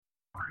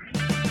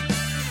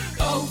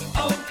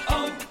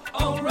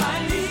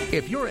O'Reilly.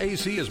 If your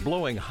AC is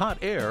blowing hot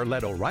air,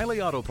 let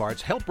O'Reilly Auto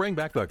Parts help bring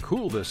back the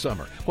cool this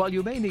summer. While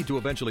you may need to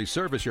eventually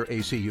service your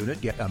AC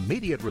unit, get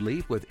immediate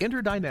relief with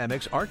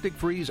Interdynamics Arctic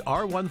Freeze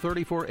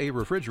R134A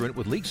refrigerant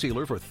with leak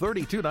sealer for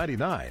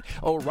 $32.99.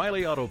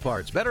 O'Reilly Auto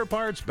Parts, better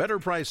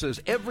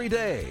prices every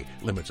day.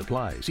 Limits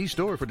apply. See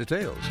store for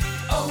details.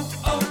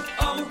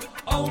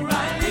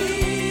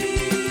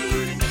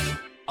 O'Reilly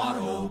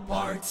Auto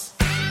Parts.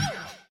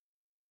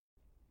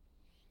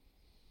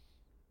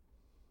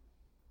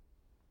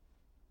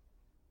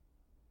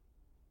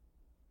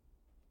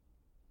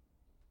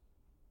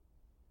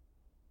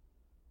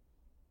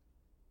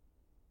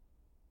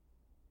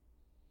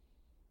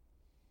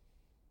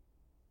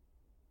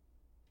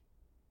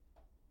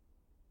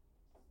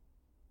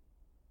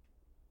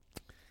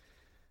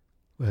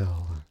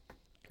 Well,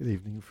 good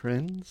evening,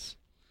 friends.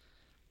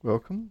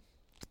 Welcome.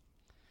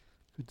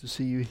 Good to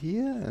see you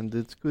here, and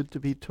it's good to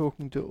be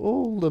talking to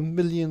all the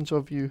millions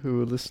of you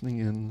who are listening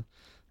in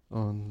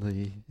on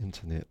the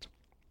internet.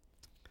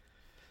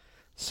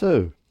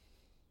 So,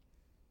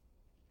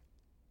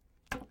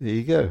 there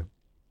you go.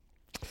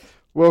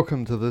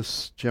 Welcome to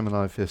this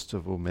Gemini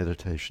Festival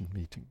meditation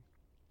meeting.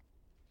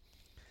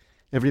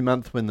 Every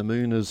month when the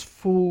moon is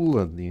full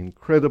and the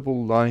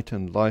incredible light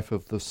and life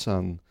of the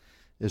sun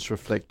is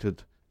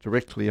reflected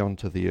directly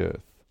onto the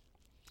earth.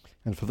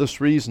 And for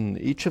this reason,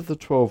 each of the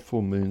 12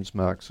 full moons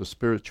marks a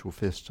spiritual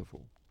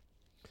festival,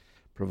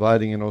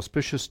 providing an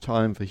auspicious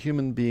time for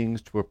human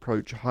beings to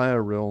approach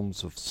higher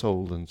realms of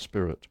soul and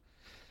spirit,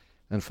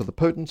 and for the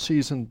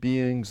potencies and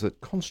beings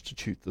that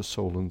constitute the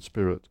soul and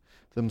spirit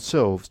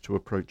themselves to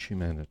approach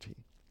humanity.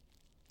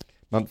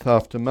 Month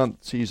after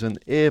month sees an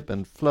ebb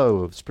and flow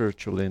of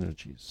spiritual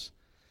energies.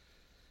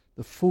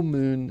 The full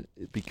moon,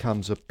 it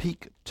becomes a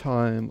peak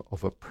time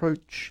of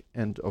approach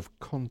and of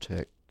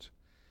contact,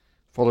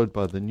 followed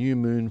by the new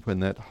moon when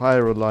that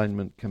higher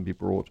alignment can be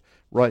brought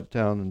right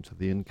down into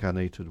the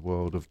incarnated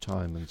world of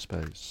time and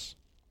space.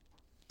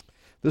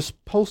 This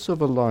pulse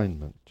of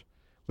alignment,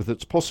 with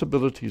its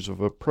possibilities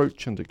of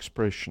approach and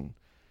expression,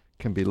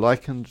 can be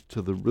likened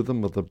to the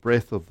rhythm of the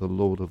breath of the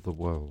Lord of the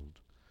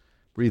world,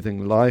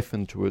 breathing life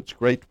into its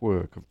great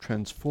work of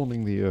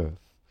transforming the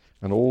earth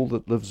and all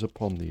that lives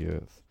upon the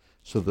earth,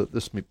 so that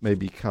this may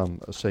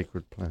become a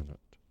sacred planet.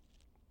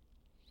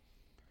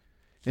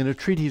 In a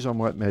treatise on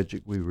white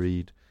magic we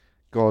read,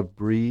 God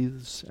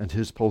breathes, and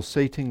his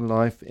pulsating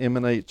life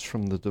emanates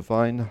from the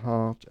divine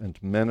heart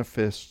and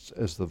manifests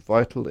as the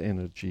vital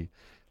energy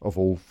of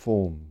all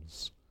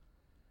forms.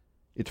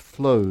 It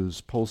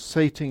flows,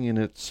 pulsating in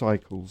its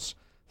cycles,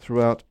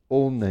 throughout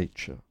all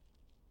nature.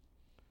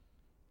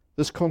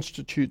 This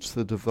constitutes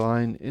the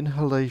divine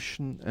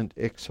inhalation and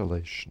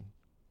exhalation.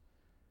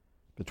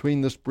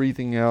 Between this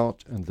breathing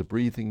out and the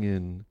breathing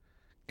in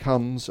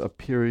comes a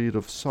period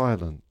of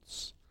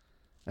silence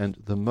and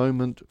the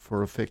moment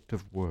for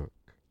effective work.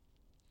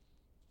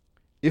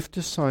 If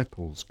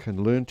disciples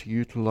can learn to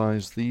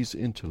utilize these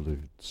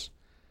interludes,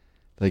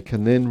 they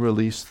can then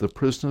release the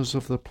prisoners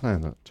of the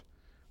planet,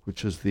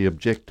 which is the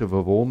objective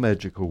of all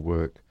magical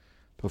work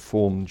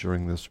performed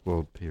during this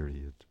world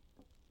period.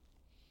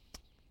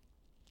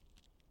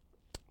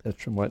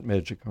 That's from White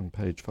Magic on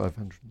page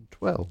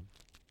 512.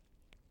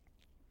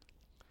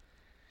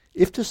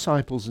 If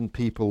disciples and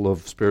people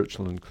of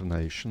spiritual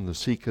inclination, the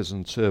seekers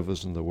and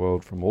servers in the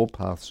world from all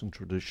paths and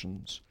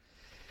traditions,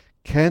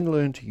 can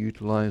learn to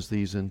utilize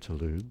these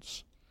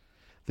interludes,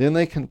 then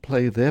they can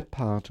play their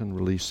part in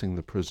releasing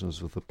the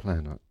prisoners of the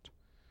planet,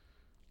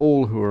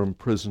 all who are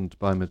imprisoned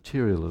by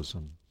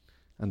materialism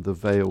and the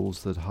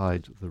veils that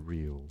hide the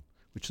real,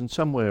 which in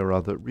some way or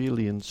other,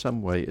 really in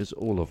some way, is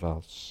all of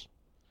us.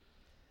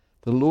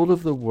 The Lord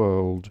of the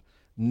world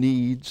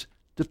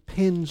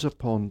depends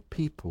upon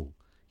people,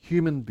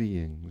 human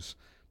beings,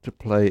 to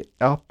play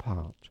our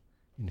part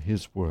in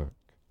his work.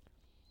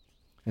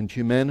 And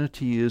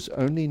humanity is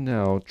only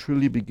now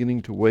truly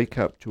beginning to wake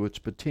up to its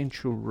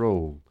potential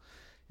role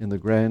in the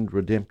grand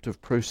redemptive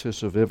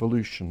process of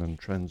evolution and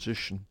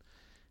transition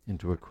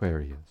into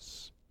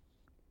Aquarius.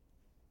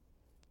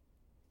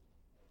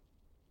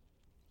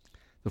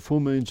 The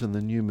full moons and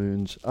the new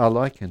moons are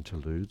like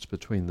interludes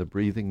between the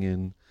breathing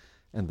in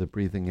and the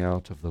breathing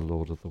out of the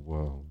Lord of the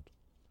world.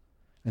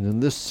 And in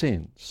this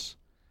sense,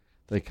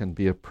 they can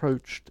be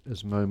approached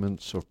as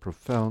moments of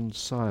profound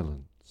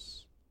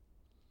silence.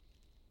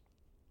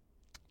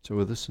 So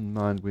with this in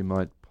mind, we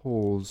might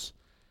pause,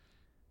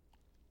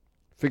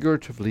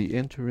 figuratively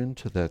enter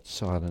into that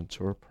silence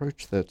or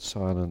approach that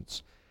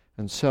silence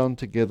and sound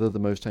together the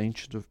most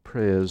ancient of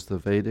prayers, the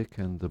Vedic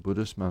and the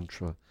Buddhist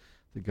mantra,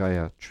 the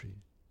Gayatri.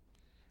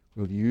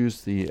 We'll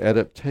use the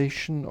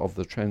adaptation of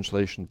the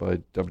translation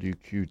by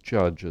W.Q.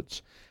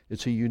 Judge.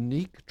 It's a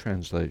unique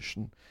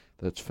translation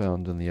that's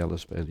found in the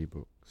Alice Bailey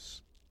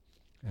books.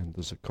 And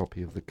there's a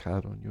copy of the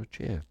card on your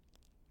chair.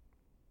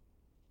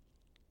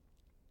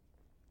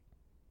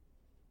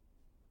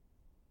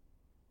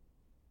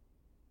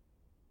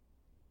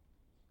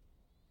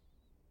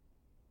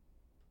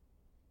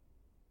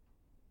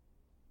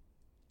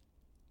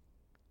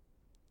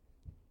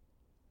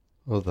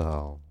 O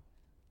Thou,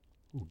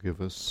 who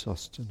givest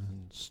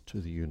sustenance to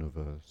the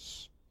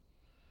universe,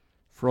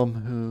 from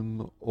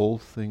whom all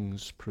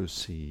things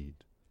proceed,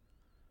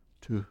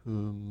 to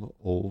whom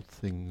all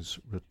things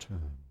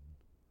return,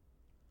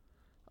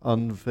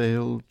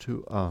 unveil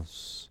to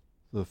us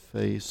the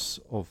face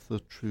of the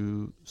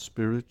true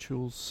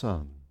spiritual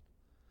Sun,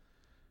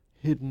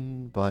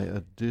 hidden by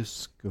a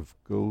disk of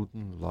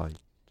golden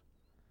light,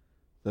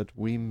 that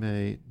we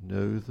may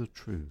know the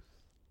truth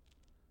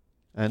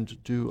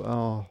and do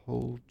our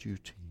whole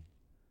duty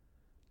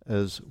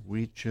as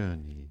we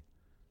journey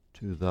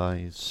to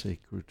thy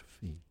sacred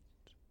feet.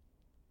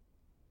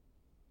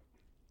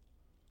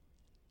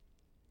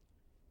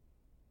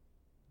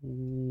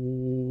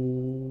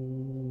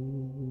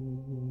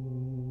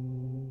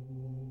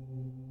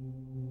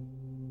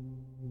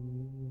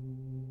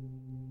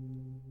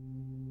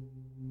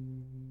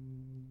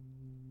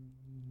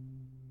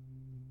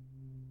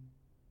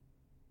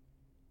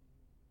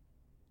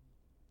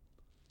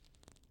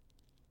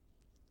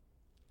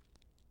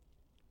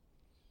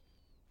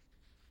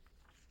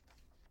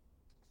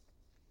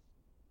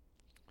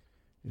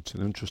 It's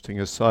an interesting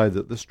aside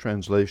that this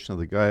translation of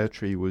the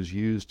Gayatri was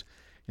used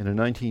in a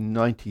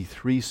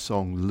 1993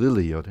 song,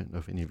 Lily, I don't know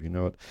if any of you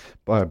know it,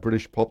 by a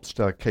British pop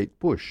star, Kate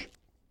Bush.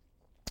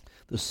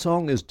 The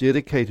song is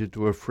dedicated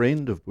to a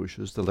friend of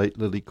Bush's, the late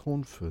Lily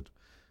Cornford,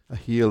 a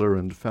healer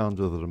and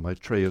founder of the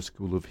Maitreya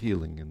School of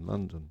Healing in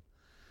London.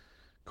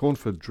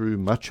 Cornford drew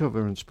much of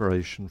her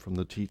inspiration from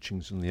the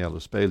teachings in the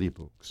Alice Bailey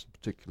books,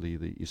 particularly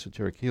the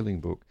Esoteric Healing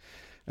book.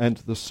 And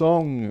the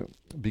song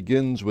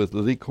begins with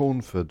Lily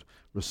Cornford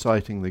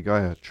reciting the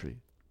Gayatri.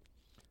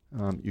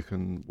 You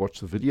can watch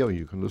the video,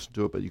 you can listen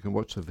to it, but you can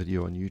watch the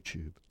video on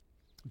YouTube.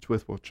 It's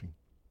worth watching.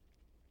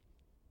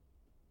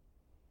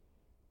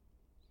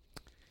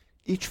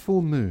 Each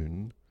full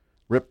moon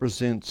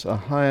represents a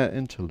higher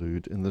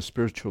interlude in the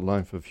spiritual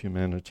life of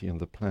humanity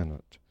and the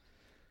planet,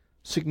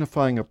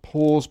 signifying a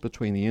pause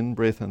between the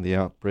in-breath and the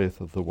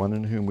out-breath of the one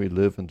in whom we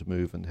live and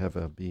move and have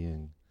our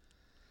being.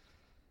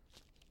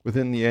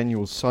 Within the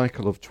annual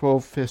cycle of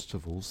 12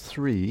 festivals,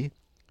 3,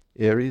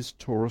 Aries,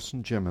 Taurus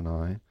and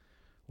Gemini,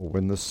 or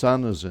when the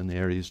Sun is in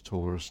Aries,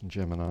 Taurus and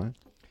Gemini,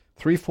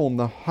 3 form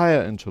the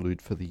higher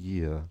interlude for the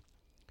year,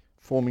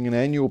 forming an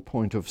annual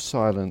point of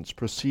silence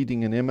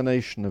preceding an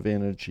emanation of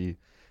energy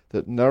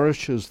that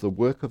nourishes the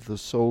work of the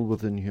soul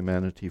within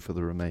humanity for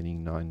the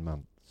remaining 9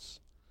 months.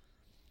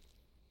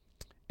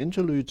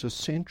 Interludes are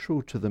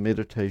central to the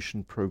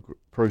meditation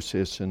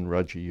process in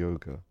Raja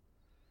Yoga.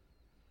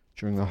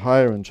 During the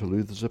higher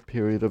interlude, there's a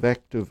period of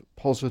active,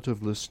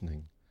 positive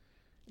listening,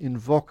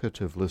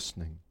 invocative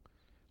listening,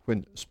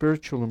 when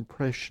spiritual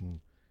impression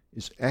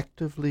is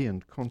actively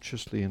and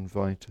consciously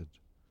invited.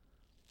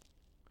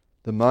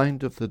 The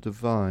mind of the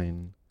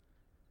divine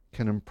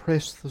can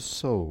impress the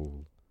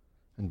soul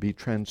and be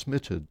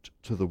transmitted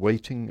to the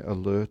waiting,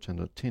 alert, and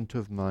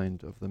attentive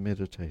mind of the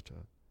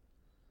meditator.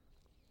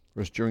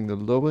 Whereas during the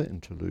lower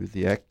interlude,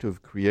 the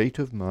active,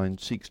 creative mind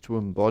seeks to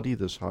embody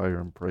this higher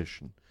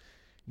impression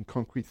in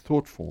concrete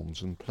thought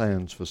forms and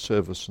plans for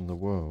service in the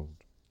world.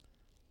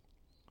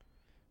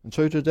 And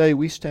so today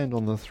we stand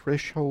on the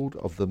threshold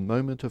of the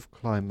moment of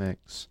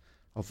climax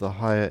of the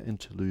higher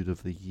interlude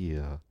of the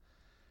year,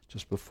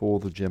 just before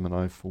the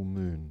Gemini full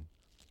moon.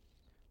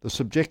 The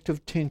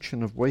subjective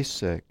tension of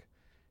Wesak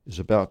is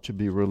about to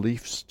be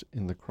released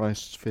in the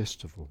Christ's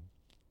festival.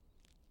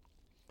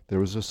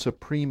 There is a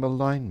supreme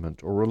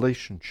alignment or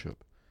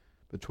relationship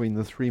between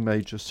the 3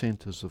 major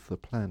centers of the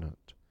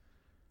planet,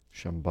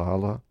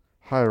 Shambhala,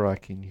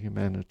 hierarchy and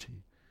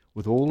humanity,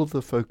 with all of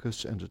the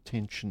focus and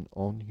attention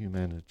on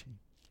humanity.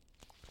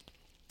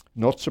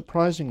 Not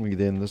surprisingly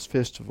then, this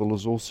festival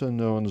is also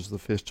known as the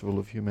Festival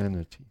of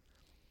Humanity,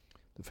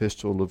 the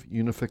festival of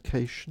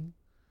unification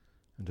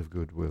and of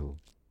goodwill.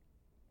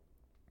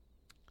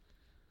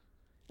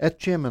 At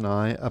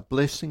Gemini, a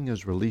blessing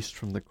is released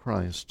from the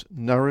Christ,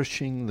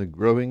 nourishing the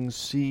growing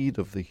seed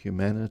of the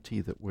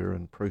humanity that we're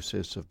in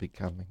process of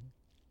becoming.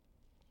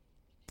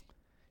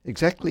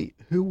 Exactly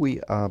who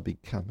we are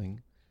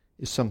becoming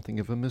is something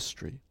of a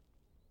mystery.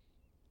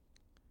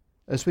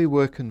 As we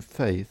work in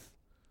faith,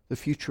 the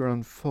future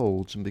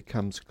unfolds and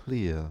becomes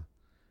clear.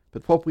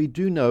 But what we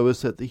do know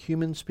is that the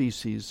human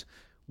species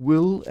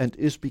will and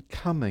is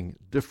becoming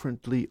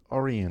differently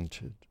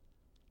oriented.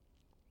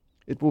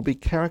 It will be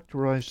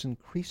characterized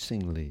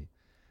increasingly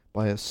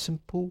by a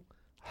simple,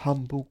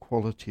 humble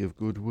quality of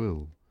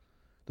goodwill,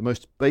 the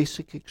most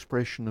basic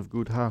expression of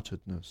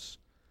good-heartedness,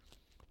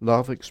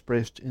 love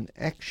expressed in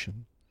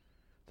action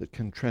that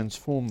can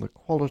transform the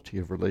quality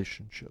of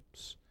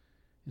relationships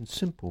in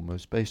simple,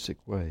 most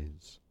basic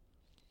ways.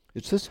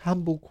 It's this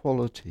humble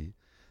quality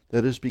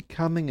that is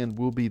becoming and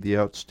will be the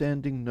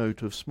outstanding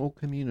note of small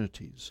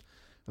communities,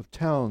 of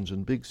towns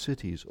and big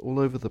cities all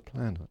over the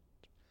planet.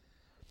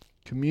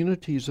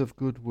 Communities of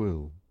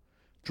goodwill,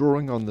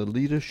 drawing on the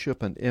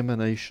leadership and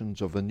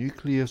emanations of a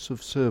nucleus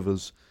of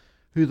servers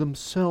who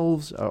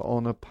themselves are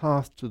on a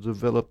path to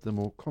develop the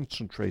more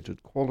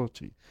concentrated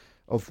quality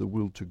of the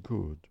will to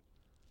good.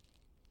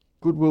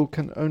 Goodwill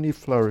can only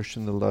flourish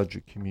in the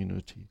larger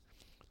community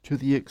to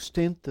the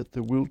extent that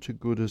the will to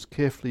good is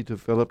carefully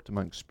developed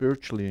among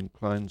spiritually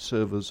inclined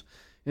servers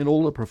in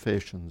all the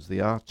professions,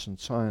 the arts and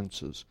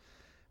sciences,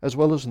 as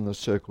well as in the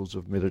circles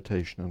of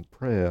meditation and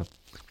prayer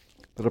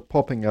that are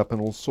popping up in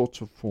all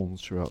sorts of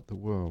forms throughout the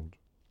world.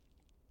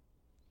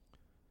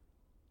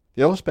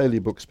 The Alice Bailey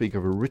books speak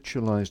of a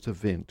ritualized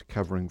event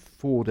covering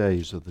 4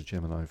 days of the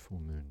Gemini full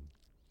moon.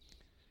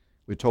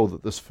 We're told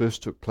that this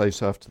first took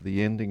place after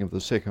the ending of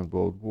the Second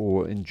World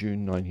War in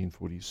June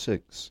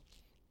 1946.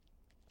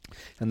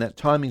 And that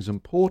timing is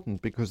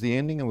important because the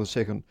ending of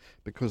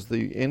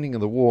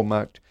the war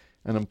marked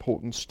an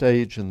important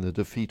stage in the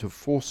defeat of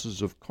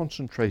forces of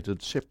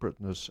concentrated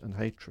separateness and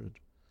hatred.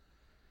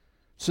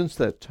 Since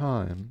that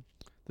time,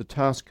 the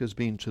task has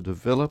been to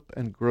develop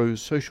and grow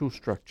social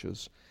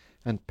structures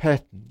and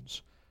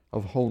patterns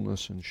of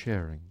wholeness and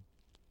sharing.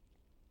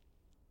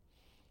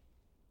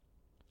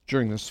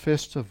 During this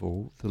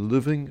festival, the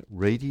living,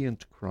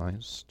 radiant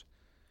Christ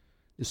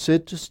is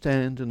said to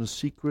stand in a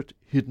secret,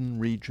 hidden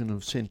region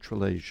of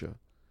Central Asia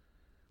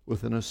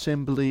with an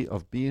assembly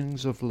of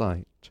beings of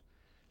light,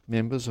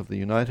 members of the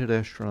United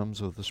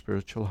Ashrams of the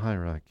spiritual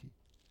hierarchy.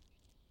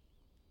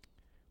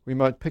 We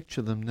might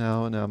picture them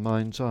now in our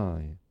mind's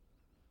eye.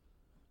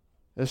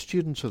 As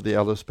students of the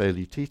Alice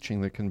Bailey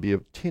teaching, there can be a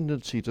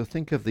tendency to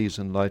think of these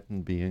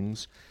enlightened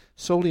beings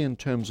solely in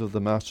terms of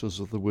the masters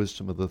of the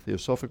wisdom of the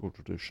theosophical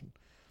tradition.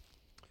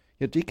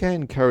 Yet DK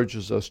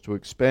encourages us to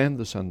expand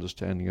this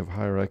understanding of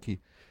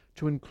hierarchy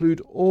to include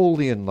all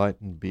the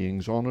enlightened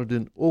beings honored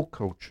in all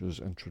cultures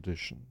and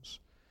traditions,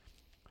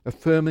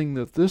 affirming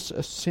that this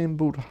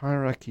assembled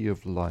hierarchy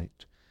of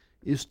light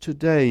is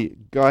today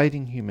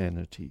guiding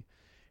humanity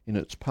in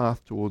its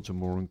path towards a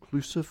more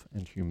inclusive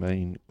and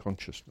humane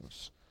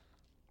consciousness.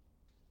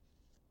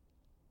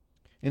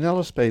 In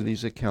Alice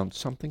Bailey's account,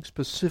 something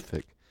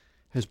specific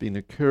has been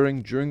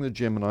occurring during the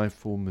Gemini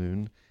full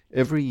moon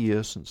every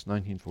year since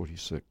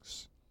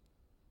 1946.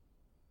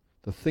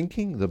 The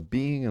thinking, the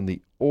being, and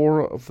the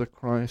aura of the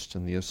Christ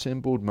and the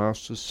assembled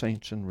masters,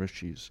 saints, and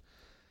rishis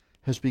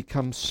has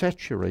become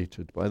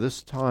saturated by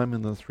this time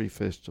in the 3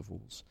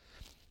 festivals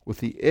with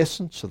the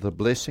essence of the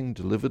blessing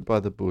delivered by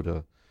the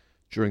Buddha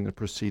during the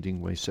preceding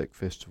Wesak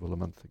festival a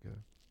month ago.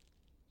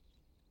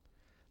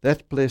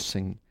 That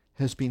blessing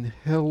has been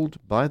held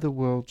by the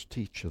world's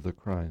teacher, the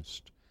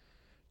Christ,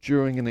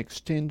 during an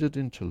extended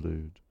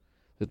interlude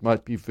that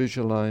might be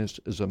visualized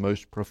as a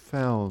most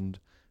profound,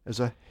 as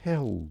a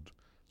held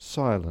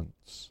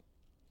silence.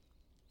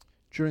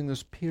 During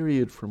this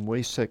period from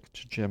Wesak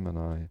to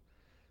Gemini,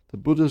 the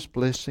Buddha's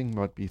blessing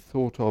might be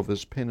thought of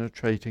as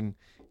penetrating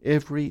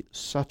every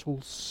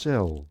subtle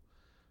cell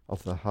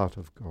of the heart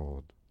of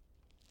God.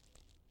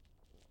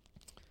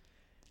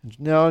 And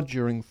now,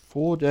 during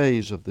 4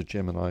 days of the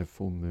Gemini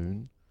full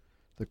moon,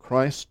 the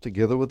Christ,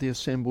 together with the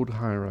assembled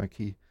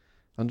hierarchy,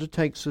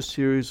 undertakes a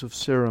series of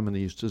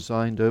ceremonies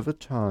designed over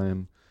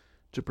time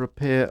to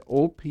prepare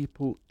all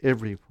people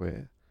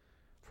everywhere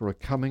for a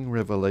coming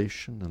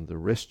revelation and the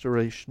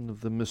restoration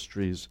of the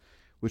mysteries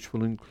which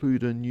will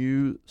include a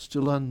new,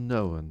 still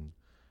unknown,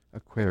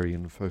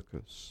 Aquarian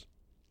focus.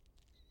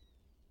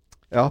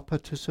 Our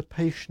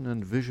participation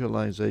and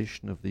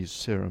visualization of these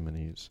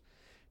ceremonies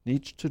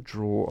needs to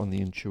draw on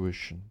the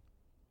intuition.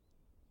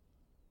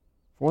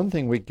 For one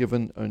thing, we're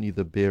given only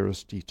the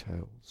barest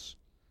details.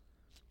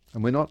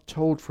 And we're not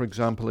told, for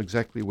example,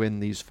 exactly when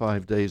these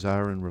 5 days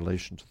are in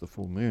relation to the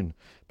full moon.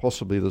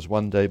 Possibly there's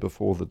one day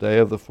before the day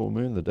of the full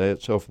moon, the day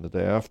itself and the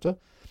day after,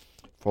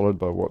 followed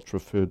by what's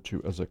referred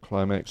to as a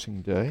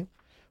climaxing day.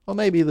 Or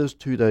maybe there's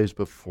 2 days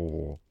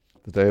before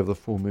the day of the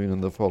full moon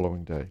and the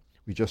following day.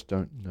 We just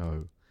don't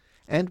know.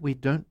 And we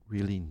don't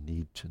really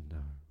need to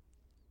know.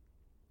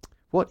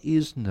 What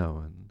is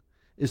known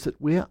is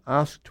that we are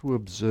asked to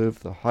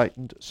observe the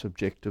heightened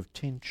subjective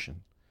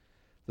tension,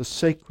 the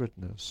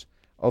sacredness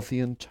of the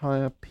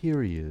entire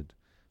period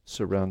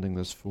surrounding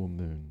this full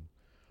moon,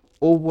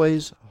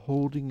 always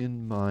holding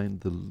in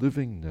mind the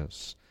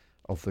livingness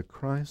of the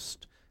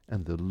Christ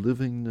and the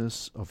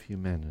livingness of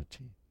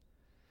humanity,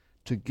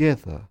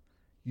 together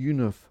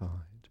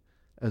unified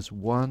as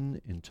one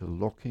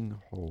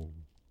interlocking whole.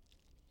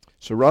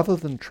 So rather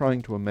than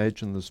trying to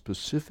imagine the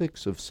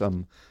specifics of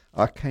some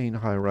arcane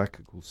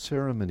hierarchical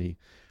ceremony,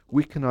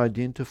 we can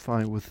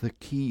identify with the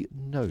key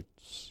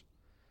notes,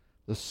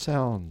 the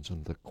sounds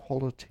and the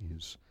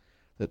qualities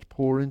that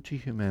pour into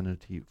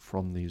humanity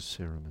from these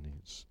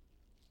ceremonies.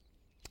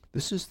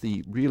 This is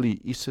the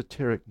really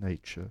esoteric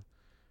nature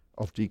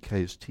of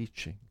DK's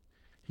teaching.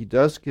 He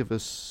does give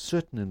us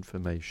certain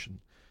information,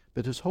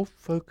 but his whole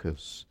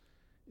focus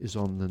is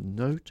on the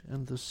note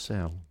and the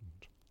sound.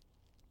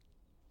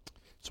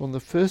 So on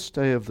the first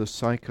day of the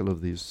cycle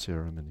of these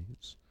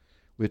ceremonies,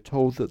 we're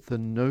told that the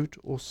note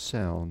or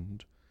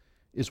sound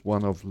is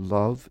one of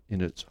love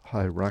in its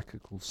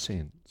hierarchical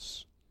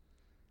sense.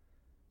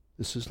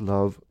 This is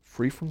love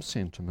free from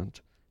sentiment,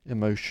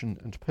 emotion,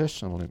 and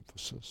personal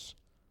emphasis.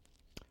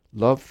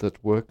 Love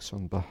that works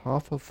on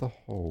behalf of the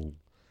whole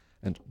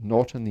and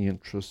not in the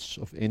interests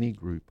of any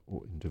group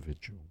or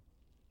individual.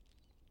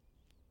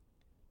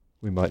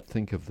 We might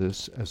think of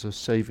this as a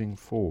saving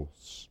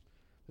force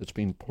that's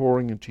been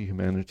pouring into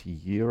humanity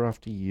year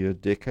after year,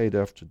 decade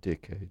after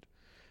decade,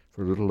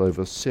 for a little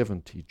over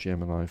 70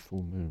 Gemini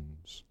full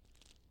moons.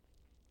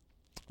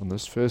 On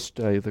this first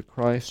day, the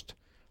Christ,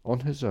 on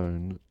his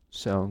own,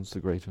 sounds the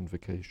Great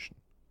Invocation.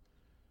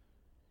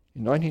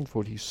 In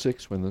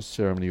 1946, when this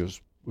ceremony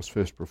was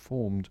first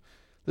performed,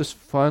 this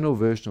final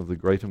version of the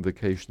Great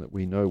Invocation that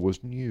we know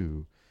was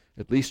new,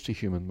 at least to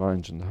human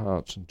minds and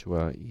hearts and to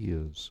our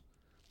ears.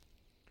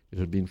 It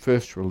had been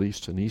first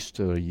released on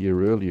Easter a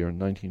year earlier in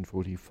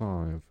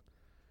 1945,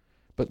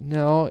 but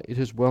now it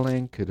is well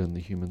anchored in the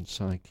human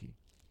psyche,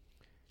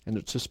 and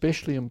it's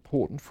especially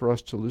important for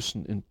us to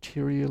listen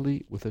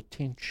interiorly with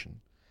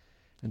attention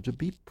and to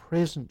be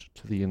present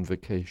to the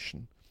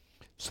invocation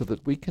so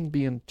that we can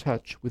be in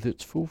touch with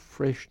its full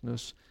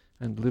freshness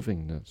and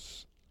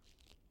livingness.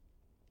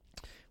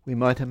 We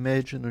might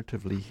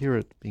imaginatively hear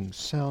it being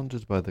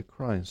sounded by the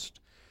Christ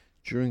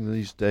during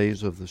these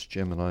days of this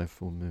Gemini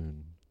full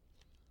moon.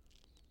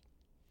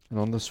 And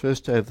on this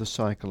first day of the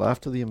cycle,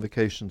 after the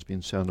invocation has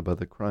been sounded by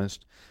the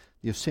Christ,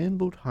 the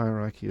assembled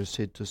hierarchy is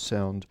said to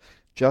sound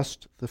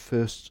just the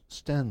first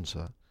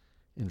stanza,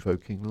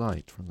 invoking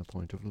light from the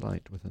point of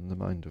light within the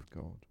mind of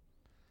God.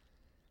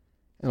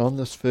 And on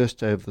this first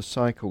day of the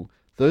cycle,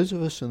 those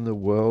of us in the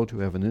world who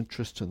have an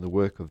interest in the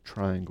work of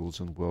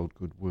triangles and world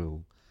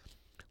goodwill,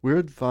 we're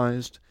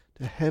advised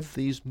to have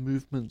these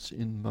movements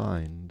in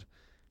mind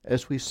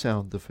as we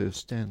sound the first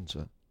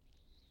stanza.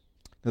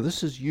 Now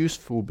this is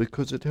useful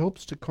because it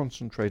helps to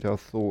concentrate our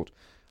thought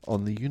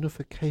on the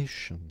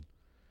unification,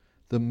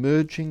 the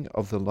merging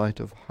of the light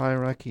of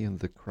hierarchy in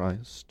the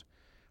Christ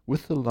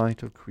with the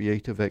light of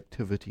creative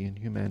activity in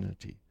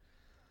humanity,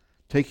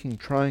 taking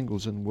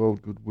triangles and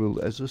world goodwill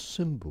as a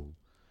symbol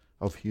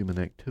of human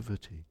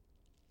activity.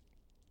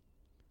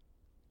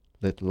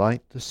 Let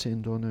light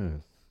descend on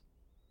earth,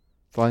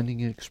 finding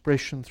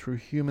expression through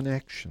human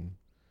action,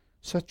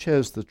 such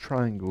as the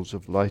triangles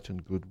of light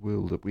and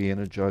goodwill that we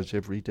energize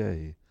every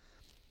day,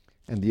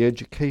 and the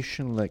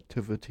educational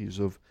activities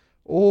of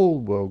all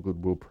world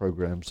goodwill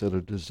programs that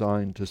are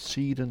designed to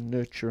seed and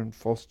nurture and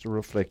foster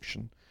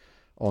reflection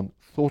on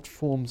thought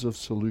forms of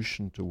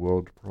solution to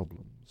world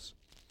problems,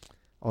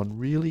 on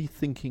really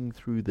thinking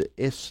through the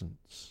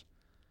essence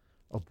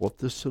of what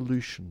the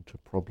solution to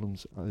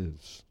problems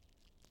is.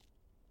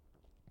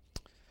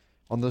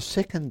 On the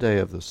second day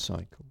of this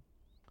cycle,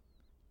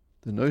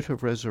 the note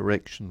of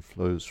resurrection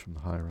flows from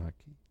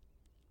hierarchy.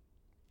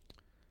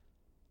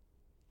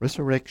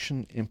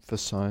 Resurrection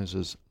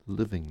emphasizes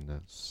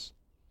livingness,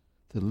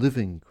 the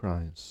living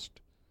Christ,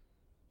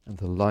 and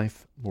the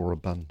life more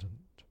abundant.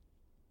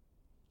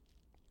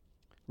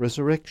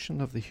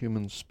 Resurrection of the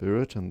human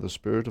spirit and the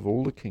spirit of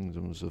all the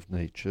kingdoms of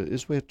nature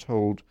is, we're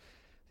told,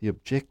 the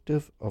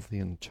objective of the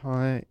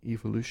entire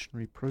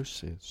evolutionary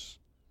process.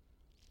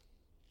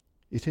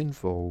 It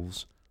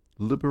involves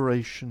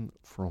liberation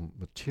from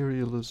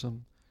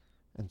materialism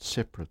and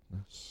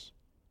separateness.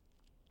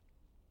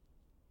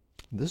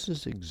 This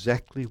is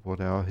exactly what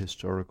our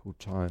historical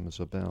time is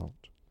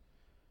about.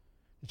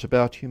 It's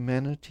about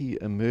humanity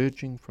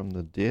emerging from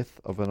the death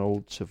of an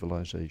old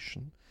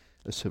civilization,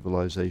 a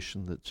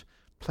civilization that's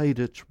played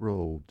its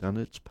role, done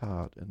its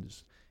part, and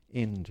is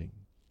ending,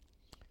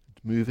 and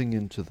moving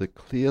into the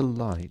clear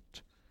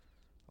light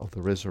of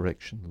the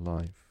resurrection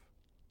life.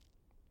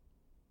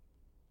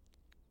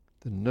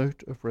 The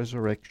note of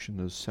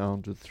resurrection is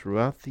sounded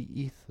throughout the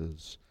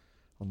ethers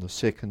on the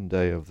second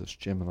day of this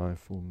Gemini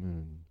full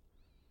moon,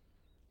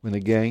 when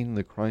again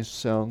the Christ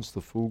sounds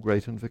the full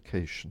Great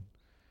Invocation,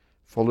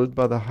 followed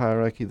by the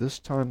hierarchy, this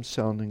time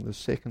sounding the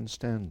second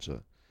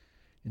stanza,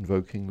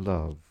 invoking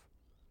love.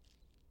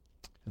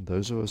 And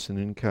those of us in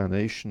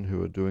incarnation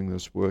who are doing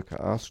this work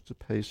are asked to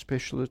pay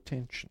special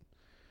attention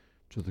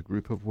to the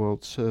group of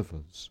world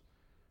servers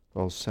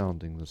while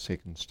sounding the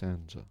second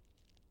stanza.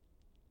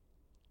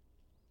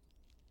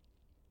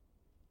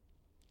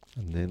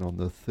 And then on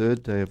the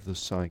third day of the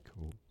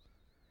cycle,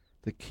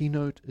 the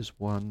keynote is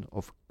one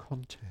of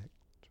contact,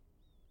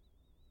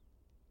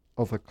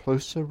 of a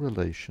closer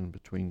relation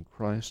between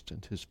Christ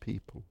and his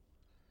people,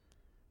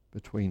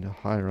 between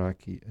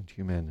hierarchy and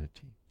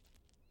humanity.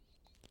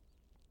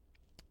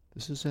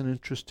 This is an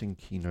interesting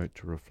keynote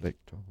to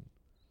reflect on.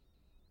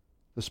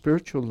 The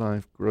spiritual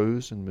life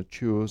grows and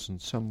matures in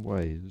some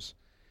ways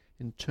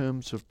in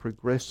terms of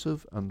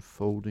progressive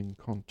unfolding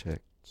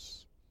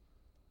contacts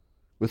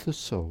with the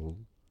soul,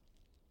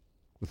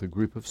 with a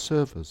group of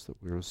servers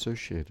that we're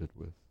associated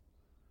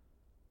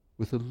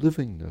with the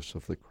livingness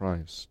of the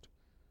Christ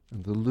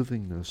and the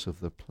livingness of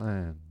the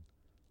plan.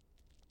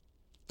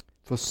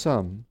 For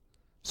some,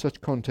 such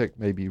contact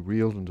may be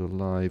real and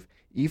alive,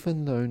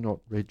 even though not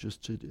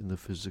registered in the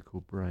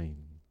physical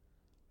brain.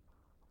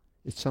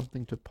 It's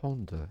something to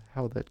ponder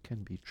how that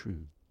can be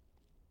true.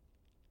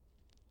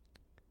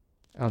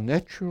 Our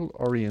natural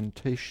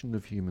orientation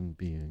of human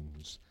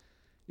beings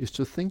is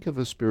to think of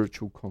a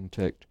spiritual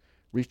contact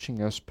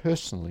reaching us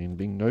personally and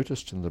being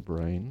noticed in the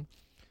brain,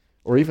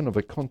 or even of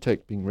a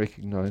contact being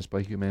recognized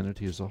by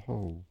humanity as a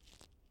whole.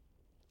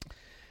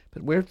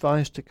 But we're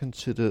advised to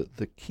consider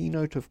the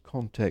keynote of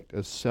contact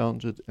as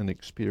sounded and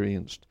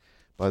experienced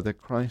by the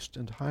Christ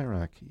and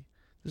hierarchy.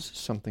 This is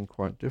something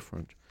quite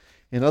different.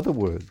 In other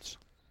words,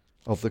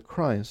 of the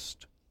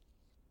Christ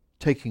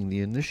taking the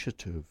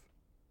initiative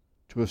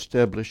to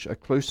establish a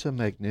closer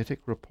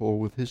magnetic rapport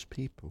with his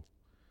people,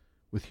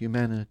 with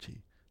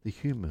humanity, the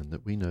human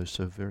that we know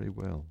so very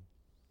well.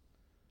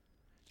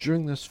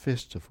 During this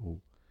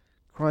festival,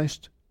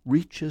 Christ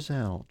reaches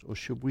out, or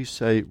should we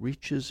say,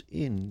 reaches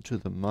into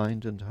the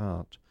mind and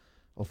heart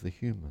of the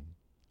human.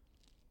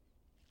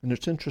 And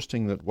it's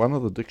interesting that one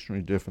of the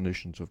dictionary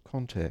definitions of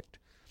contact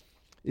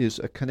is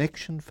a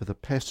connection for the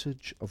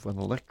passage of an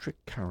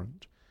electric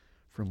current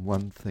from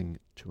one thing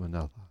to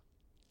another.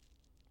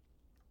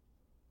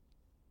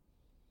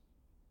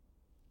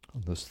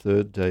 On this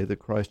third day, the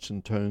Christ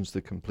intones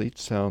the complete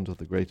sound of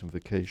the great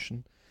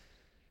invocation.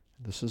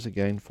 This is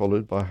again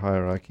followed by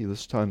hierarchy,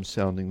 this time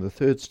sounding the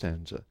third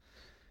stanza,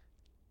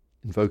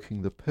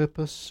 invoking the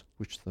purpose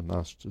which the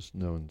masters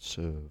know and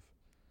serve,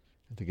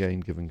 and again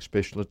giving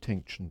special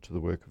attention to the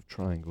work of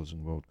triangles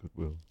and world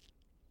goodwill.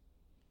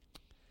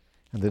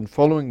 And then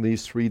following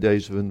these 3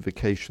 days of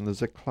invocation,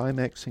 there's a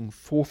climaxing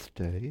fourth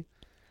day,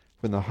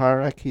 when the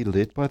hierarchy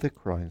led by the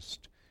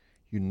Christ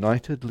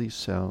unitedly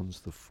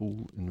sounds the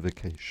full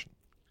invocation.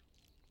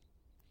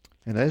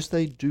 And as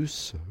they do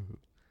so,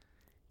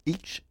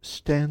 each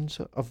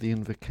stanza of the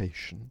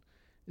invocation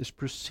is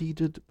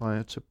preceded by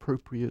its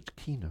appropriate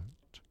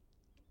keynote.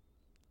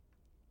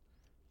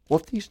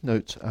 What these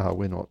notes are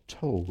we're not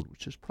told,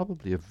 which is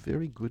probably a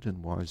very good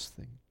and wise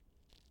thing.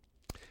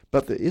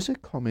 But there is a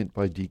comment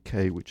by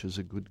DK which is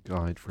a good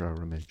guide for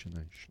our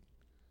imagination.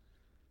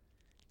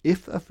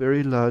 If a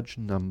very large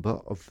number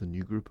of the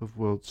new group of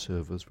world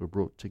servers were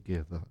brought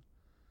together,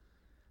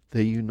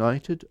 their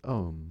united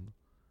Om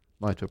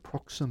might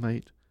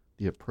approximate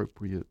the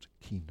appropriate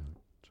keynote.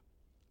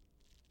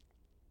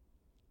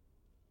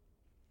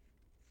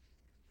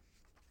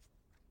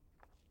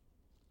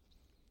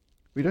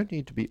 We don't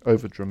need to be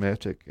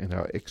overdramatic in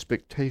our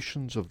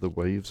expectations of the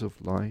waves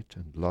of light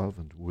and love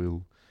and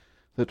will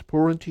that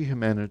pour into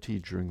humanity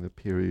during the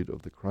period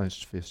of the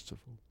Christ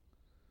festival.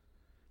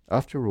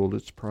 After all,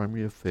 its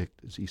primary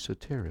effect is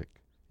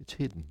esoteric, it's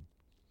hidden,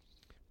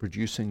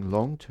 producing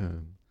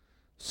long-term,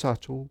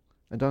 subtle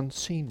and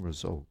unseen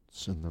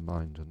results in the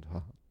mind and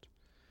heart,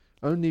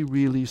 only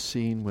really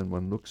seen when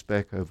one looks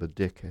back over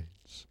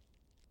decades.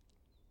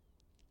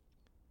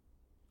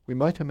 We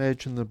might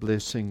imagine the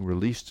blessing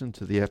released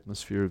into the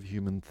atmosphere of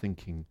human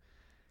thinking,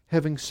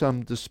 having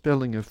some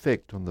dispelling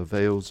effect on the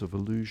veils of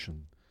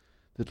illusion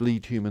that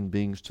lead human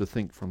beings to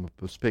think from a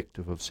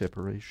perspective of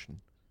separation.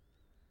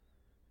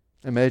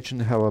 Imagine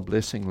how a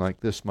blessing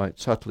like this might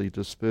subtly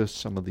disperse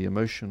some of the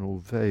emotional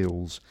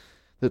veils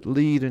that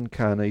lead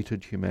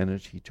incarnated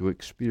humanity to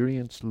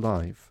experience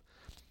life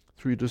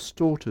through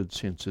distorted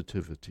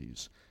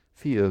sensitivities,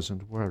 fears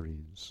and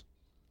worries.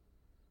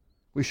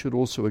 We should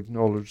also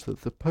acknowledge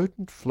that the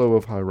potent flow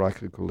of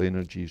hierarchical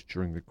energies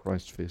during the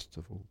Christ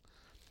festival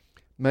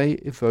may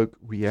evoke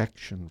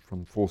reaction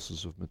from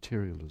forces of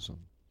materialism.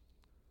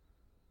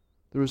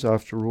 There is,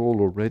 after all,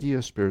 already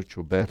a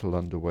spiritual battle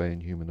underway in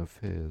human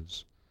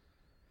affairs,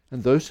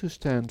 and those who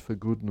stand for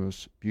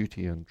goodness,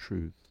 beauty and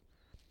truth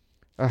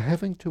are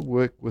having to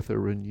work with a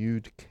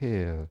renewed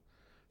care,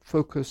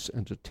 focus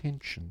and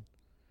attention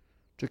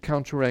to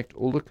counteract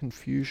all the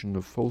confusion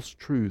of false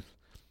truth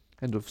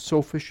and of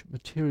selfish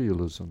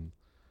materialism,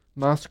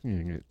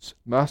 masking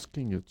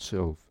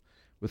itself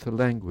with the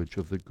language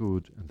of the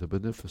good and the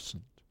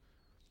beneficent.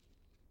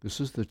 This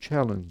is the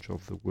challenge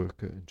of the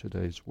worker in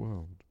today's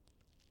world.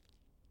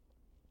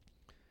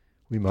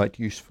 We might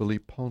usefully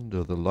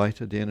ponder the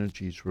lighted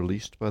energies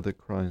released by the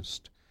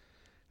Christ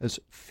as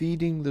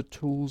feeding the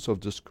tools of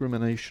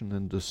discrimination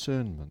and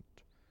discernment,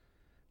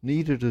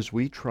 needed as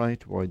we try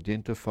to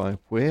identify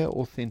where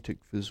authentic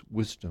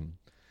wisdom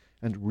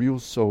and real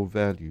soul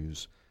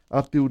values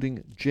are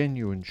building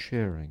genuine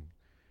sharing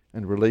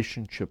and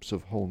relationships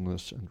of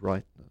wholeness and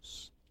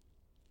rightness.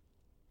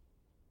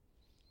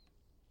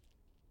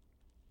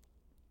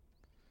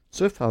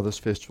 So far this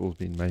festival has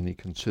been mainly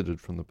considered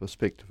from the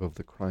perspective of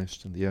the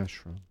Christ and the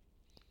ashram.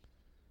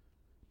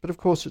 But of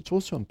course it's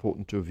also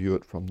important to view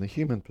it from the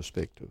human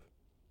perspective.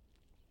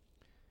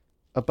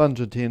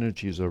 Abundant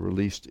energies are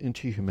released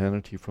into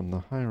humanity from the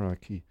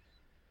hierarchy,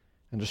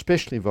 and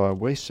especially via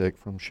Wesak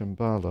from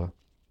Shambhala.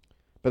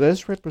 But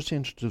as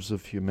representatives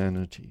of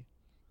humanity,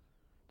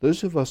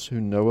 those of us who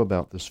know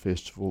about this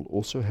festival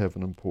also have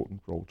an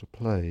important role to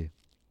play.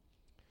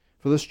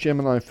 For this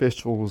Gemini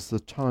festival was the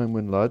time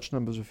when large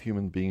numbers of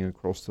human beings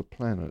across the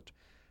planet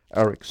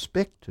are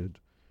expected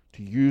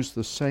to use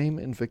the same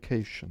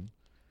invocation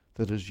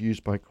that is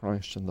used by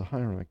Christ in the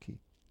hierarchy.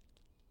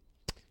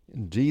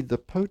 Indeed, the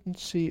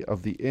potency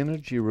of the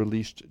energy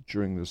released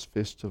during this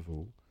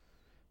festival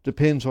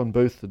depends on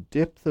both the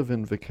depth of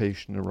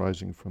invocation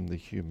arising from the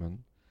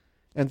human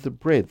and the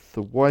breadth,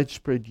 the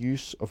widespread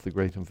use of the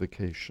great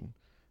invocation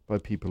by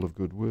people of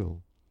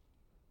goodwill.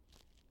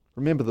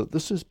 Remember that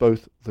this is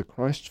both the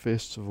Christ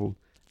festival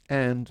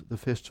and the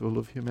festival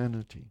of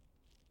humanity.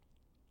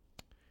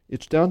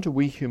 It's down to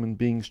we human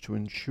beings to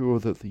ensure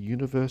that the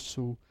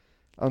universal,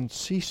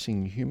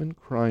 unceasing human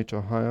cry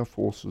to higher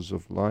forces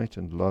of light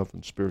and love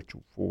and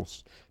spiritual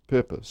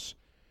purpose,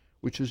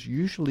 which is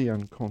usually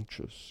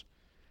unconscious,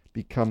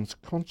 becomes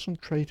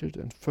concentrated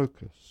and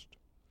focused,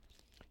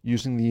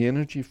 using the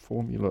energy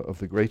formula of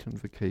the Great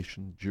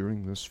Invocation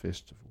during this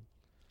festival.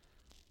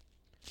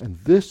 And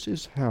this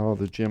is how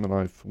the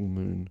Gemini full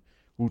moon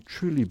will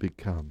truly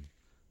become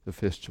the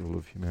festival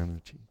of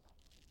humanity.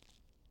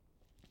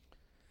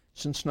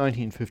 Since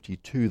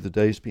 1952, the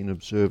day's been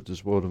observed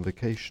as World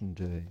Invocation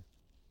Day.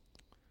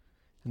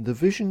 And the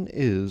vision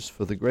is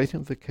for the Great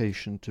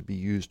Invocation to be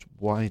used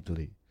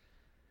widely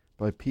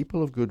by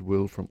people of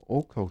goodwill from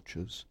all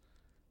cultures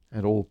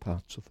and all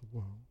parts of the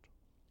world.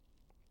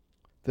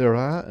 There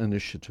are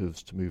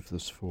initiatives to move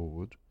this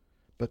forward,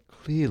 but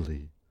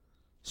clearly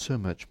so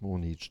much more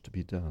needs to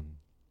be done.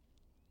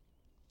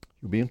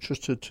 You'll be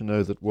interested to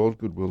know that World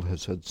Goodwill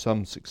has had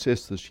some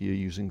success this year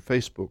using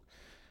Facebook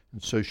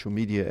and social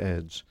media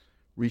ads,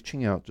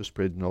 reaching out to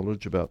spread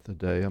knowledge about the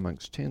day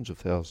amongst tens of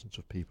thousands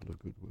of people of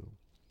goodwill.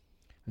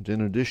 And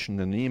in addition,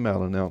 an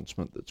email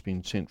announcement that's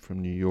been sent from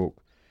New York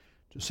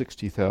to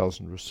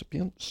 60,000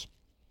 recipients,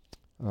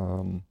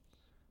 and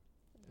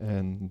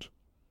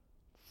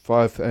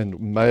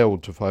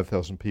mailed to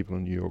 5,000 people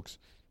in New York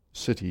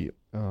City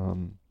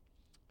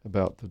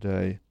about the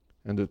day.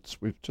 And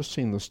we've just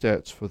seen the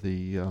stats for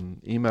the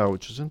email,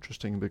 which is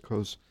interesting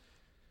because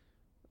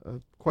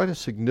quite a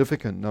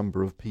significant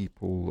number of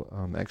people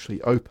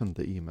actually opened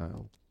the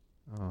email,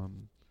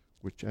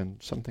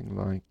 and something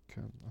like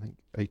I think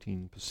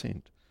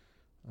 18%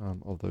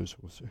 of those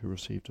who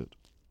received it.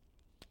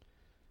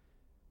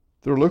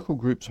 There are local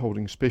groups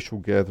holding special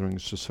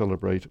gatherings to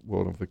celebrate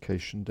World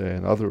Invocation Day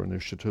and other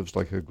initiatives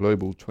like a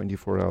global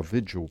 24-hour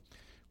vigil,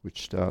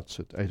 which starts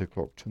at 8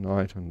 o'clock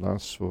tonight and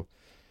lasts for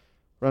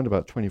around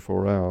about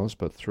 24 hours,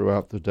 but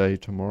throughout the day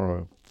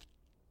tomorrow,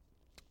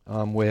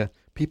 where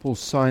people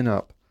sign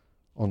up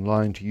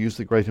online to use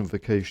the Great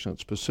Invocation at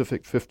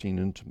specific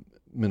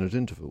 15-minute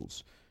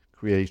intervals,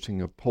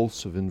 creating a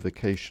pulse of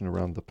invocation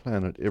around the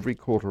planet every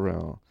quarter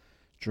hour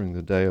during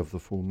the day of the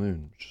full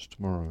moon, which is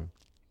tomorrow.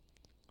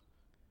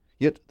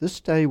 Yet this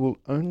day will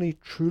only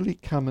truly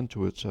come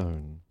into its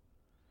own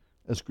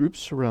as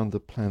groups around the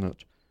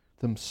planet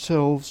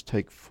themselves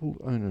take full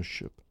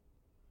ownership,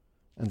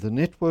 and the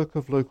network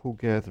of local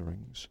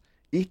gatherings,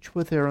 each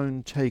with their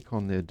own take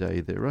on their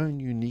day, their own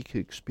unique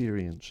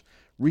experience,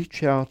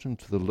 reach out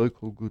into the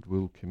local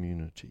goodwill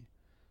community.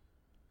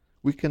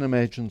 We can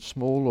imagine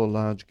small or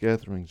large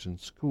gatherings in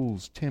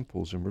schools,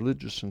 temples, and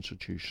religious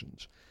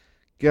institutions,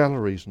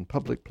 galleries and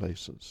public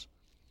places.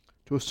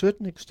 To a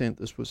certain extent,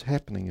 this was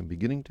happening and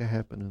beginning to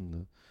happen in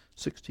the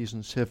 60s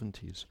and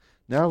 70s.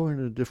 Now we're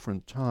in a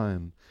different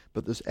time,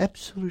 but there's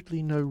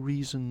absolutely no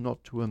reason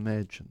not to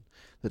imagine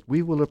that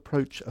we will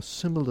approach a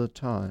similar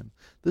time,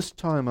 this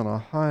time on a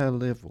higher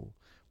level,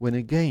 when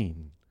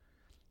again,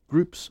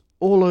 groups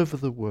all over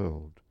the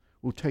world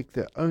will take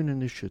their own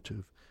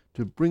initiative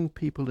to bring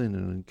people in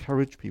and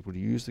encourage people to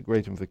use the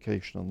Great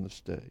Invocation on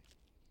this day.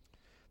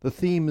 The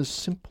theme is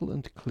simple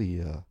and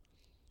clear: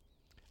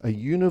 a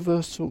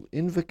universal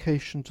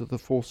invocation to the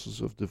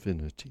forces of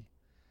divinity,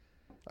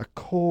 a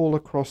call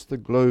across the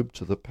globe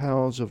to the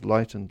powers of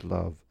light and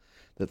love,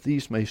 that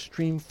these may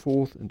stream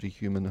forth into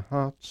human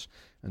hearts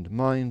and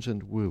minds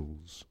and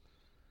wills,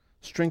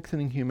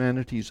 strengthening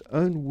humanity's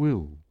own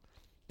will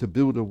to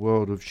build a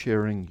world of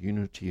sharing,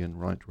 unity, and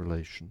right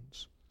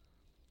relations.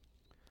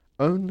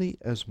 Only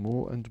as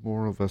more and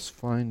more of us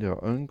find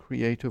our own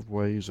creative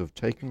ways of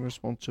taking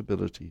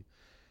responsibility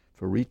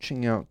for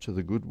reaching out to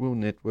the goodwill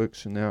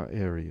networks in our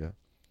area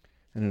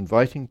and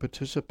inviting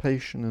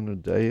participation in a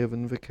day of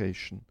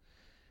invocation,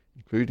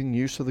 including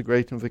use of the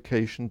Great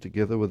Invocation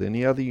together with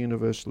any other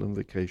universal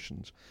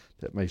invocations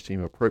that may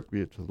seem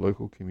appropriate to the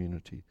local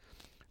community,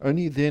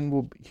 only then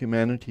will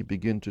humanity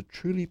begin to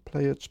truly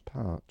play its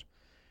part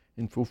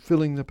in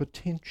fulfilling the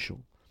potential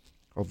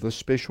of this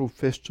special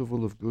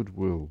festival of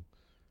goodwill,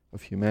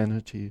 of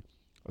humanity,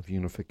 of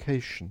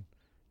unification,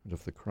 and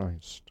of the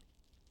Christ.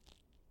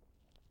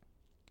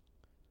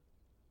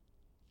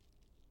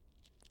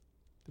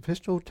 The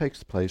festival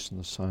takes place in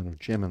the sign of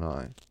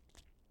Gemini,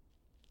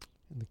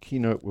 and the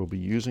keynote we'll be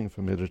using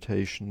for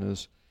meditation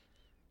is,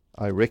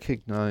 I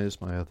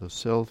recognize my other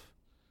self,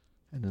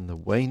 and in the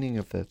waning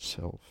of that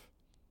self,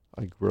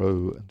 I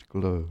grow and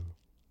glow.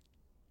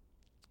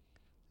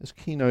 This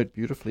keynote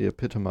beautifully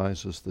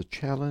epitomizes the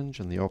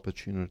challenge and the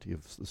opportunity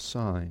of the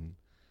sign,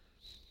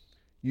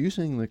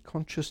 using the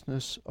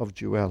consciousness of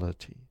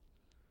duality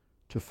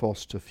to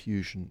foster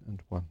fusion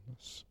and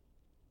oneness.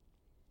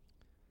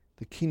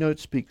 The keynote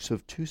speaks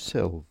of two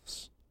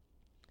selves,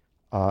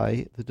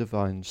 I, the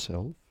divine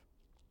self,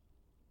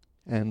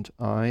 and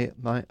I,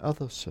 my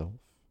other self,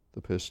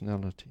 the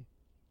personality.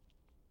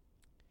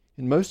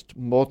 In most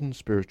modern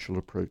spiritual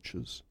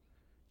approaches,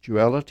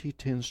 duality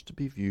tends to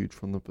be viewed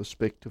from the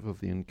perspective of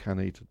the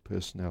incarnated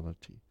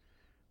personality,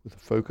 with a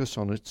focus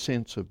on its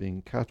sense of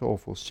being cut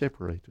off or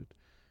separated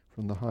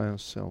from the higher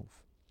self.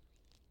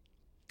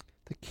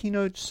 The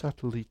keynote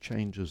subtly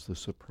changes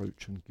this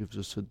approach and gives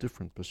us a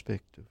different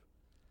perspective.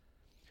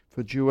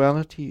 For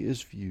duality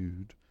is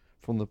viewed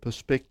from the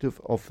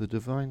perspective of the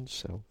divine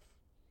self,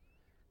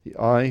 the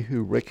I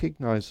who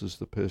recognizes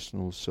the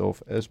personal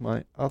self as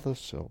my other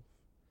self,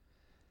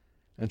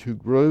 and who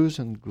grows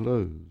and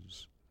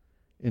glows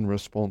in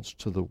response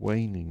to the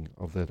waning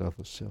of that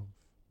other self.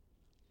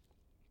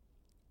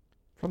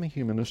 From a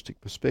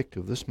humanistic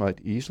perspective, this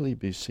might easily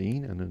be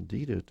seen, and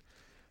indeed it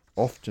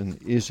often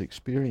is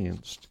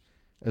experienced,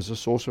 as a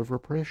source of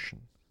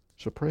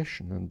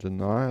suppression and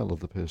denial of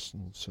the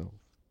personal self.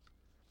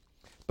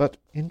 But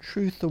in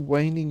truth, the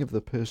waning of the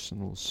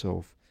personal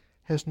self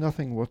has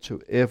nothing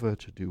whatsoever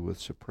to do with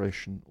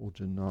suppression or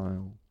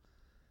denial.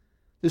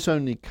 This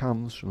only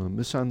comes from a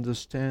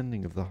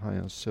misunderstanding of the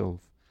higher self,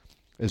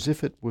 as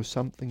if it were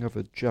something of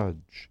a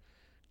judge,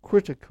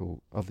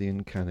 critical of the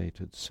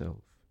incarnated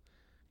self,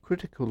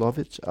 critical of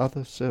its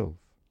other self.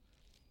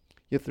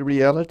 Yet the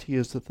reality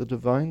is that the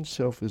divine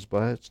self is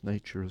by its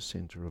nature a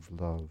center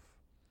of love,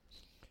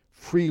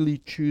 freely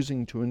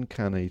choosing to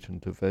incarnate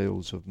into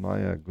veils of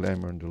Maya,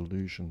 glamour and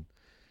illusion,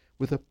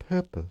 with a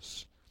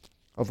purpose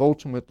of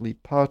ultimately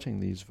parting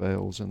these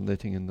veils and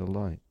letting in the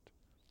light.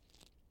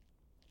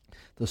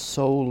 The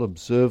soul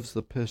observes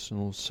the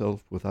personal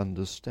self with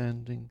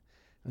understanding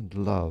and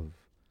love,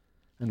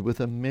 and with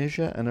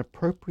an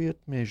appropriate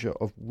measure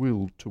of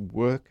will to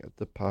work at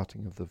the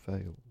parting of the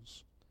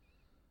veils.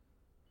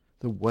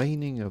 The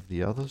waning of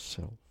the other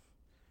self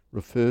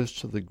refers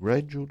to the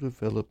gradual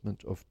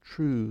development of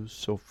true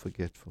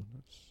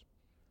self-forgetfulness,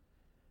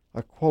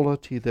 a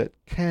quality that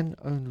can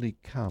only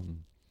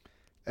come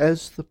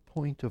as the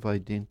point of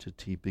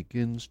identity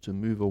begins to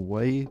move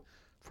away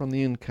from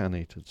the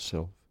incarnated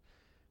self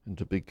and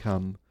to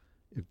become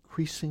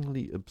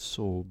increasingly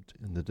absorbed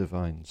in the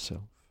divine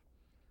self,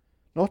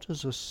 not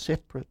as a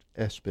separate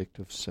aspect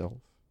of self,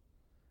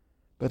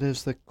 but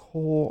as the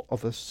core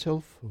of a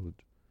selfhood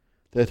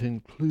that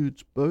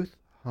includes both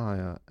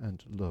higher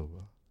and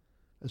lower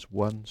as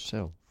one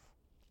self.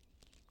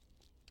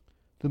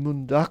 The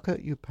Mundaka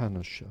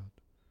Upanishad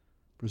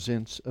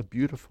presents a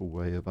beautiful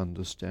way of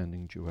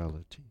understanding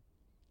duality.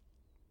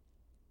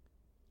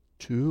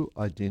 Two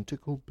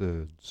identical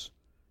birds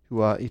who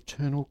are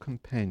eternal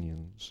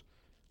companions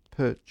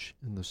perch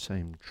in the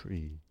same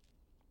tree.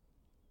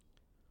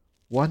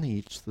 One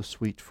eats the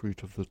sweet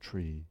fruit of the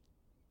tree.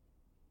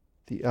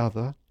 The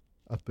other,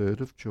 a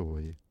bird of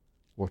joy,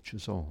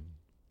 watches on.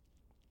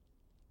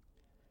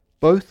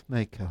 Both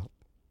make up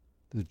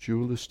the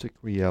dualistic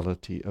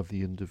reality of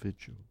the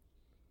individual,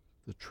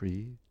 the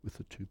tree with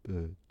the two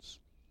birds.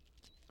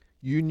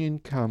 Union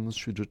comes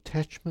through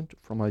detachment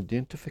from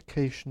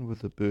identification with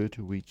the bird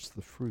who eats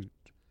the fruit,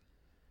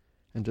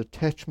 and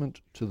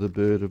attachment to the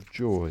bird of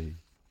joy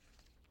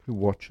who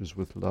watches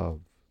with love.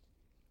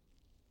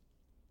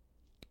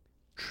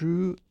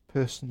 True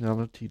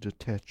personality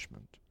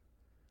detachment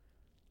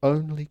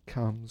only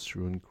comes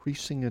through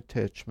increasing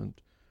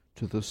attachment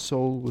to the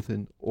soul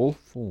within all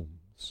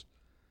forms,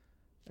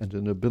 and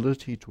an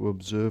ability to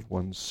observe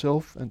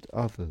oneself and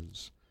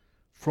others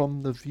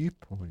from the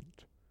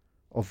viewpoint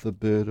of the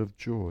bird of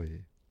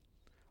joy,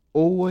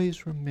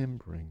 always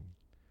remembering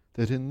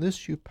that in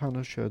this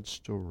Upanishad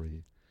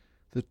story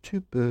the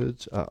two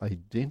birds are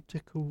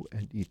identical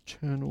and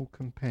eternal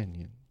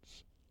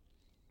companions.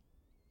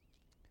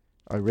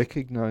 I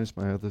recognize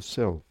my other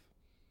self,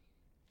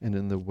 and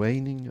in the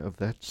waning of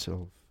that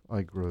self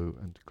I grow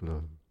and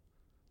glow.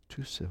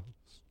 Two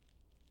selves.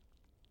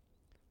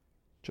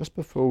 Just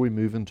before we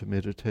move into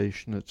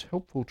meditation, it's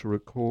helpful to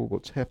recall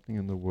what's happening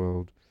in the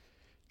world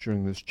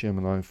during this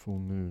Gemini full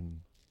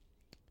moon.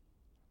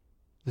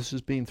 This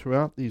has been,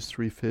 throughout these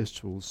three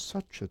festivals,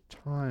 such a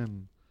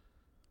time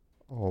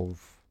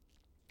of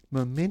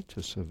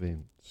momentous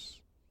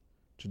events.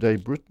 Today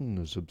Britain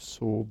is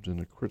absorbed in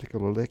a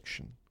critical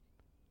election,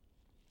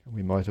 and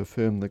we might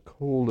affirm the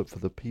call for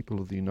the people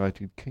of the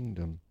United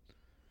Kingdom.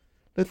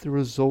 Let the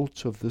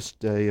results of this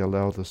day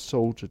allow the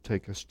soul to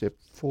take a step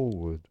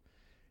forward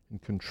in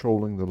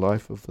controlling the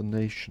life of the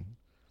nation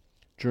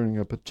during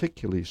a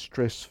particularly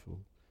stressful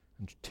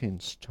and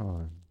tense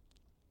time.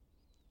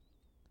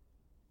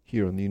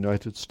 Here in the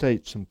United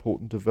States,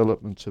 important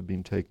developments have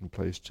been taking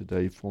place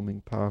today,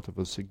 forming part of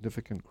a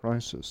significant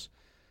crisis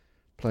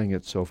playing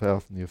itself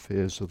out in the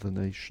affairs of the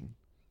nation.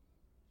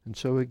 And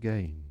so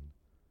again,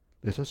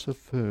 let us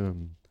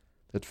affirm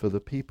that for the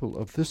people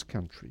of this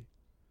country,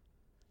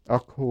 our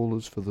call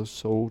is for the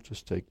soul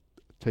to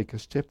take a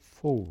step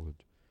forward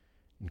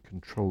in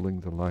controlling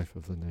the life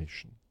of the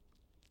nation.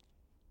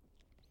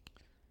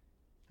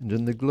 And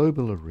in the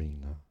global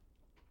arena,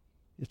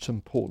 it's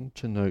important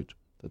to note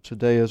that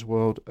today is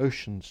World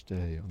Oceans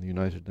Day on the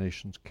United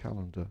Nations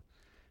calendar,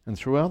 and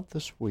throughout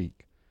this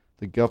week,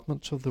 the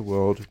governments of the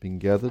world have been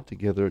gathered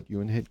together at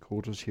UN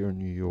headquarters here in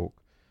New York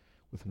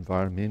with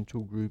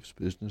environmental groups,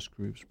 business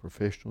groups,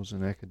 professionals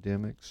and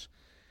academics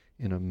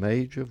in a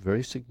major,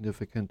 very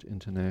significant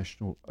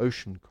international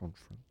ocean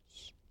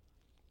conference.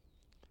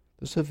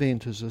 This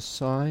event is a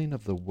sign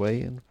of the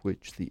way in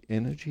which the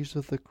energies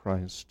of the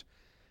Christ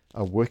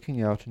are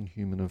working out in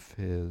human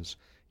affairs,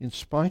 in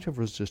spite of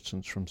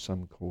resistance from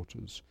some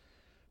quarters,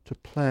 to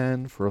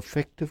plan for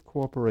effective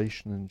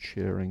cooperation and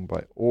sharing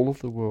by all of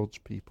the world's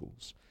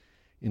peoples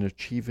in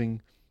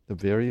achieving the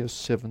various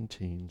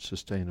 17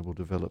 Sustainable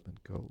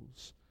Development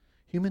Goals.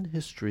 Human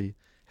history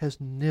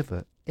has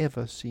never,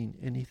 ever seen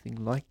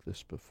anything like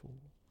this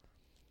before.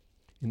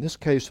 In this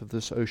case of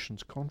this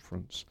Oceans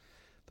Conference,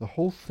 the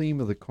whole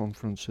theme of the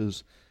conference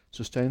is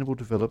Sustainable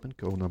Development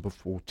Goal number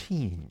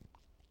 14,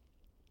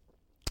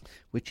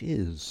 which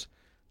is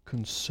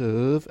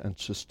conserve and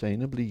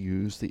sustainably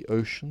use the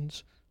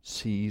oceans,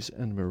 seas,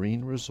 and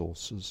marine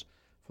resources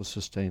for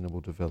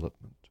sustainable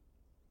development.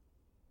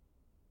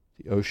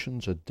 The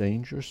oceans are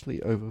dangerously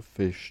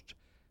overfished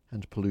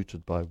and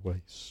polluted by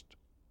waste.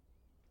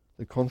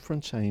 The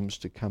conference aims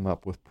to come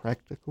up with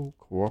practical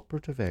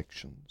cooperative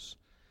actions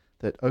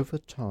that over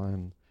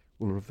time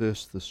will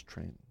reverse this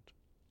trend.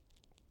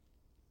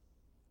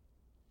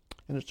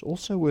 And it's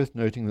also worth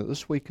noting that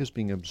this week is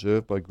being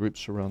observed by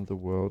groups around the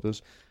world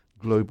as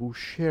Global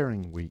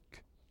Sharing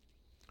Week,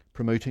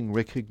 promoting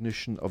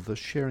recognition of the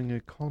sharing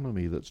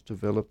economy that's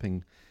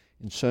developing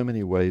in so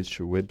many ways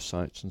through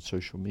websites and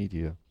social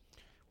media,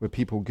 where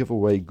people give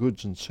away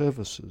goods and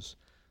services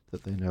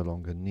that they no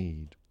longer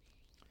need.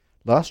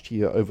 Last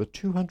year, over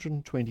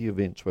 220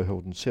 events were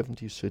held in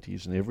 70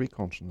 cities in every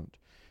continent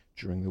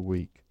during the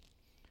week.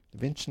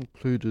 Events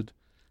included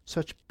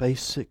such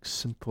basic,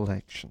 simple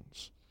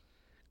actions: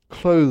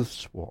 clothes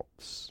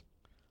swaps,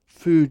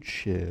 food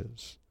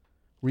shares,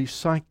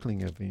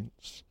 recycling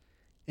events,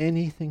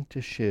 anything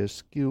to share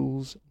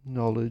skills,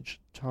 knowledge,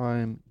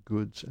 time,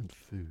 goods, and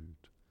food.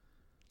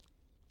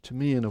 To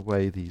me, in a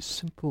way, these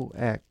simple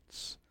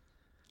acts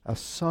are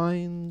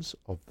signs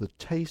of the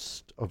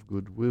taste of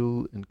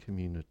goodwill in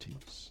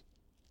communities.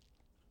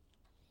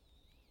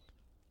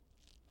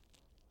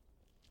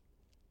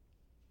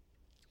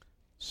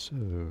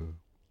 So,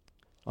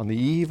 on the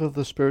eve of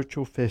the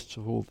spiritual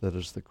festival that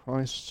is the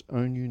Christ's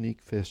own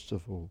unique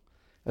festival,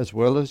 as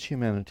well as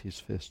humanity's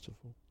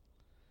festival,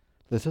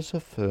 let us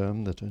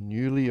affirm that a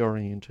newly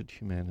oriented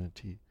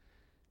humanity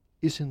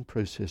is in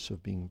process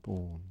of being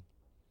born,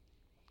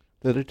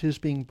 that it is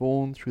being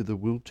born through the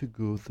will to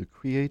good, the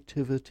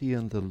creativity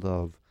and the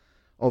love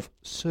of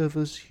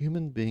service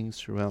human beings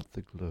throughout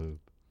the globe,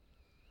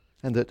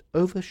 and that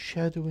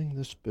overshadowing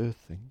this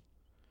birthing,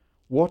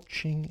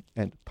 watching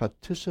and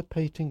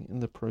participating in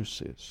the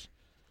process,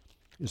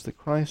 is the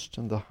Christ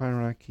and the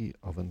hierarchy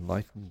of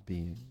enlightened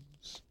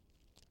beings.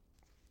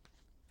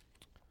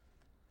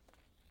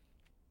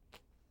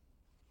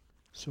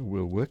 So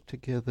we'll work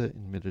together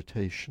in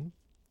meditation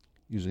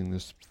using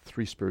this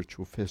 3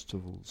 spiritual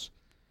festivals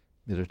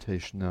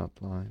meditation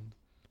outline,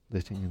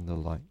 letting in the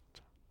light.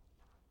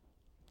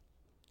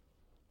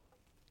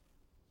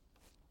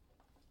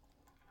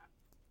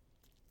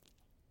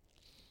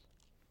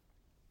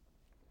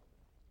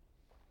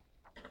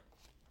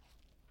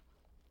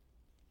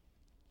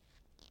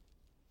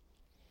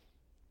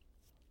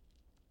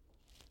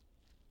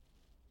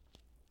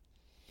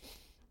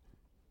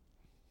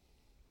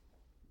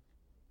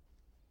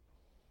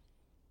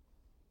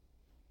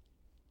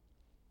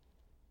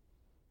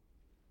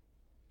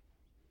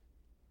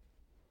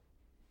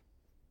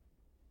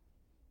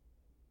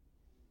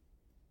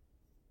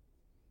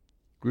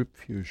 Group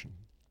fusion.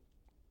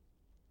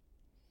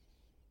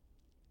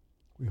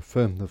 We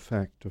affirm the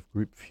fact of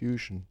group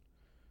fusion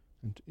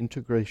and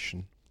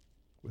integration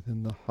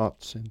within the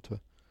heart center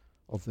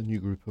of the new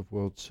group of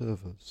world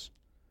servers,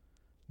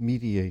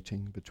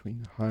 mediating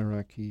between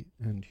hierarchy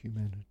and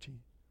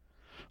humanity.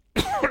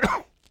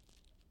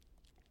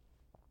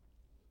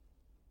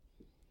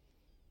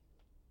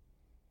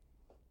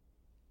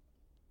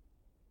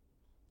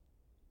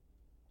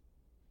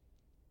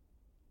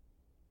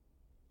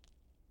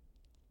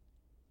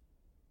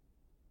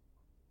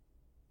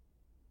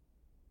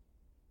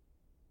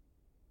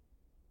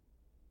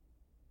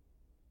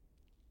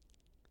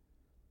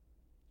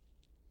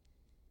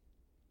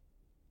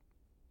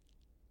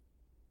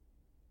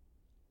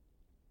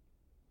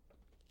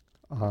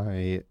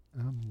 I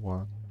am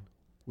one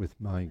with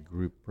my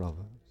group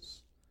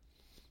brothers,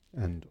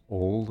 and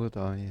all that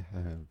I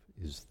have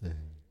is theirs.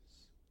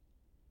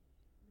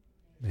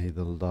 May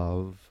the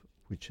love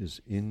which is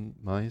in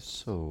my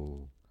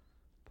soul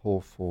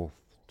pour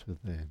forth to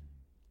them.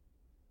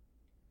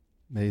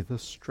 May the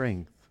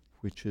strength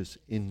which is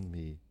in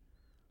me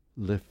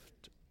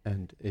lift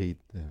and aid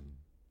them.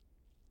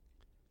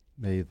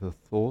 May the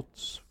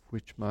thoughts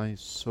which my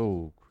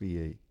soul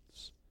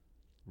creates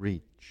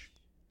reach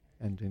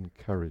and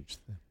encourage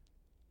them.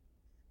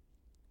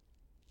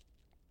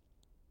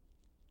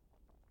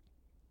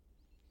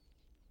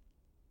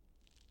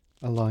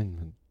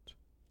 Alignment.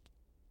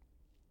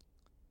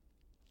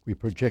 We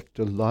project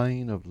a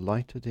line of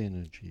lighted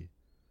energy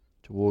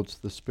towards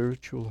the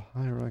spiritual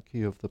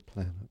hierarchy of the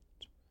planet,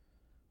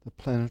 the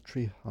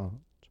planetary heart,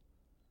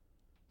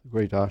 the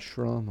great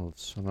ashram of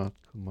Sanat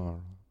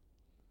Kumara,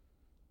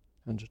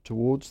 and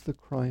towards the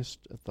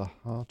Christ at the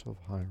heart of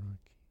hierarchy.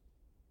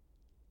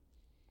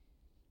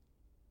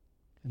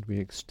 And we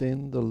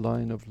extend the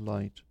line of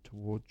light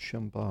toward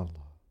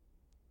Shambhala,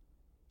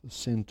 the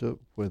center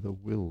where the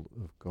will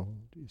of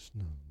God is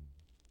known.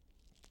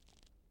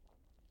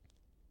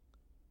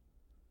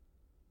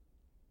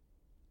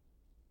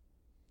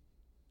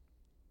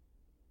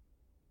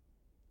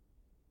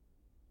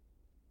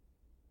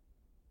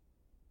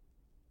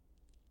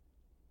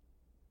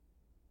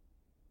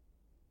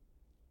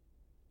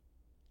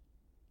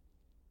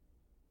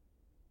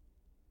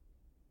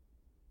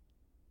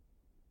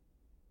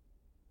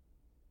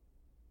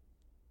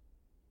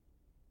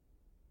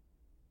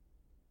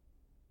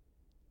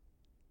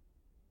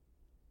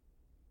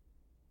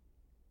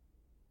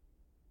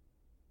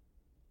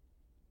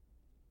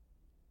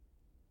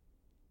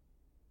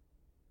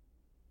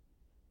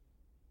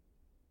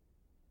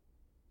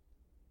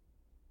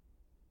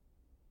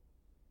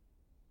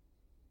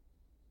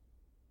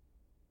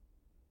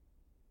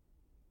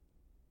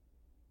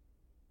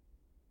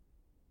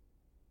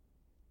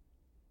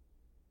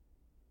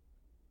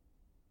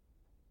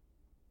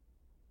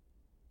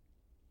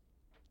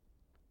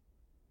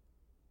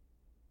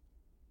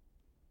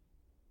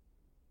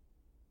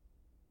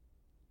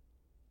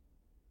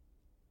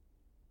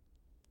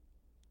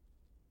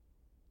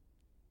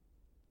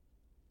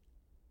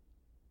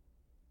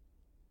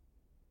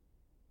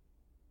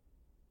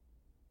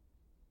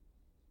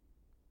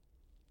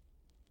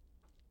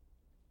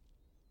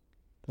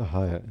 The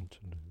higher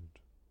interlude.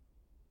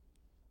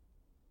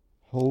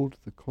 Hold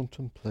the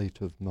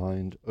contemplative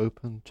mind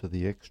open to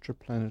the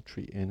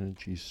extraplanetary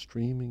energy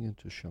streaming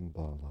into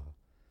Shambhala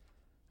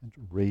and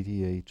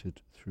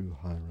radiated through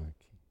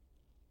hierarchy.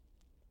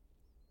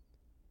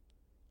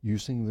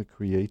 Using the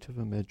creative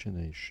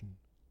imagination,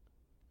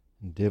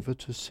 endeavor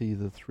to see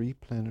the three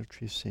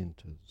planetary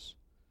centers,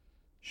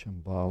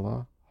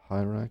 Shambhala,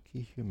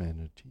 hierarchy,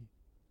 humanity,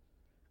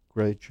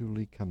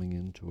 gradually coming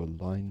into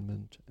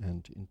alignment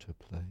and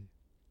interplay.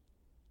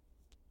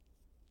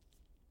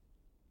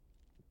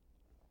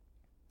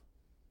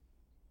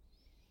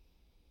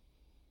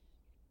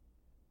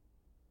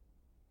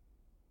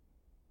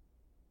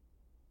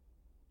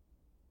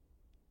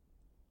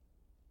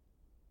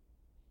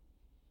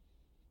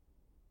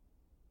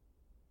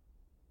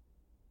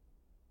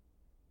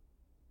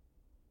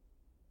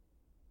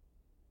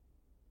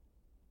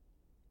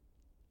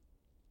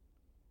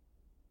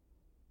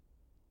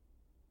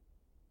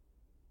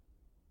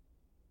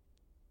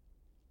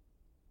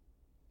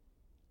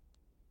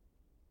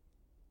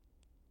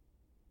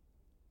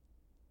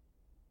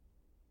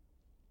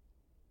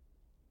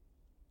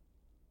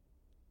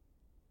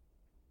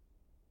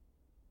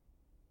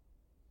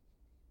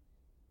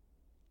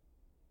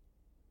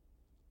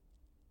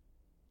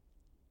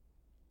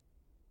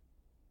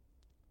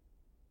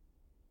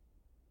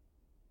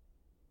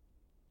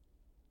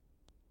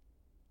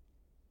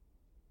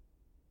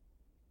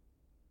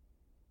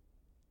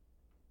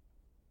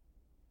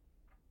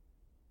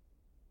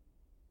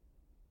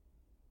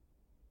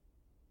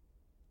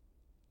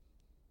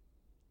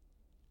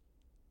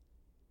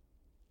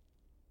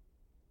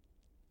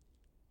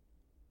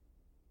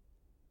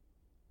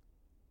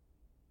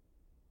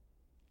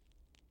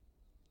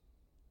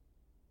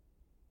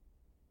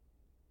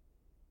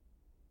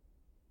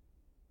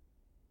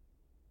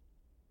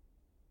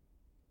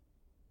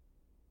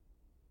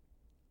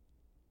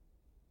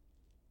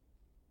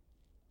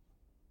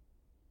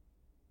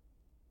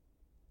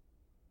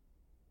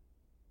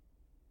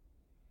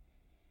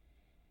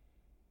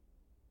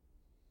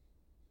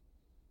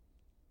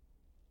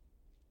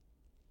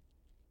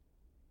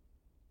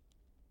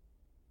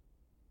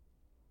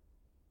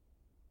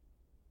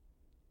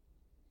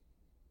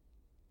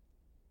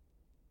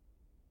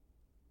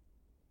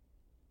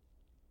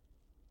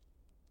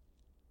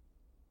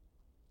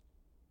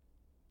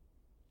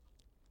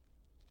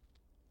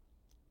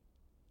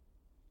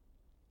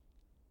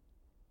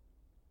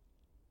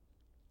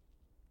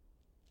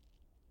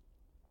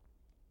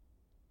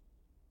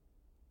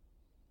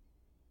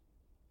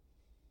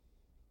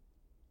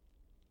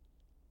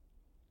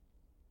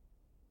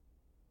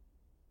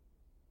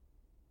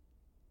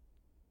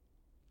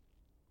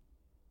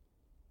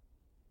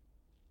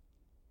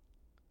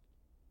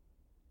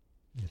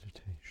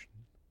 Meditation.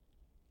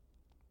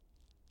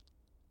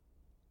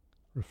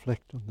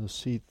 Reflect on the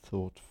seed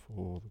thought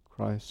for the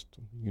Christ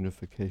and the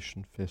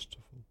Unification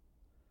Festival.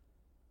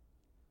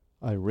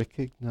 I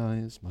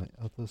recognize my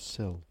other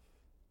self,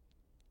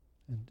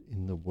 and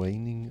in the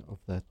waning of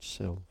that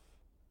self,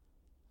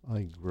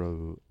 I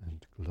grow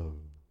and glow.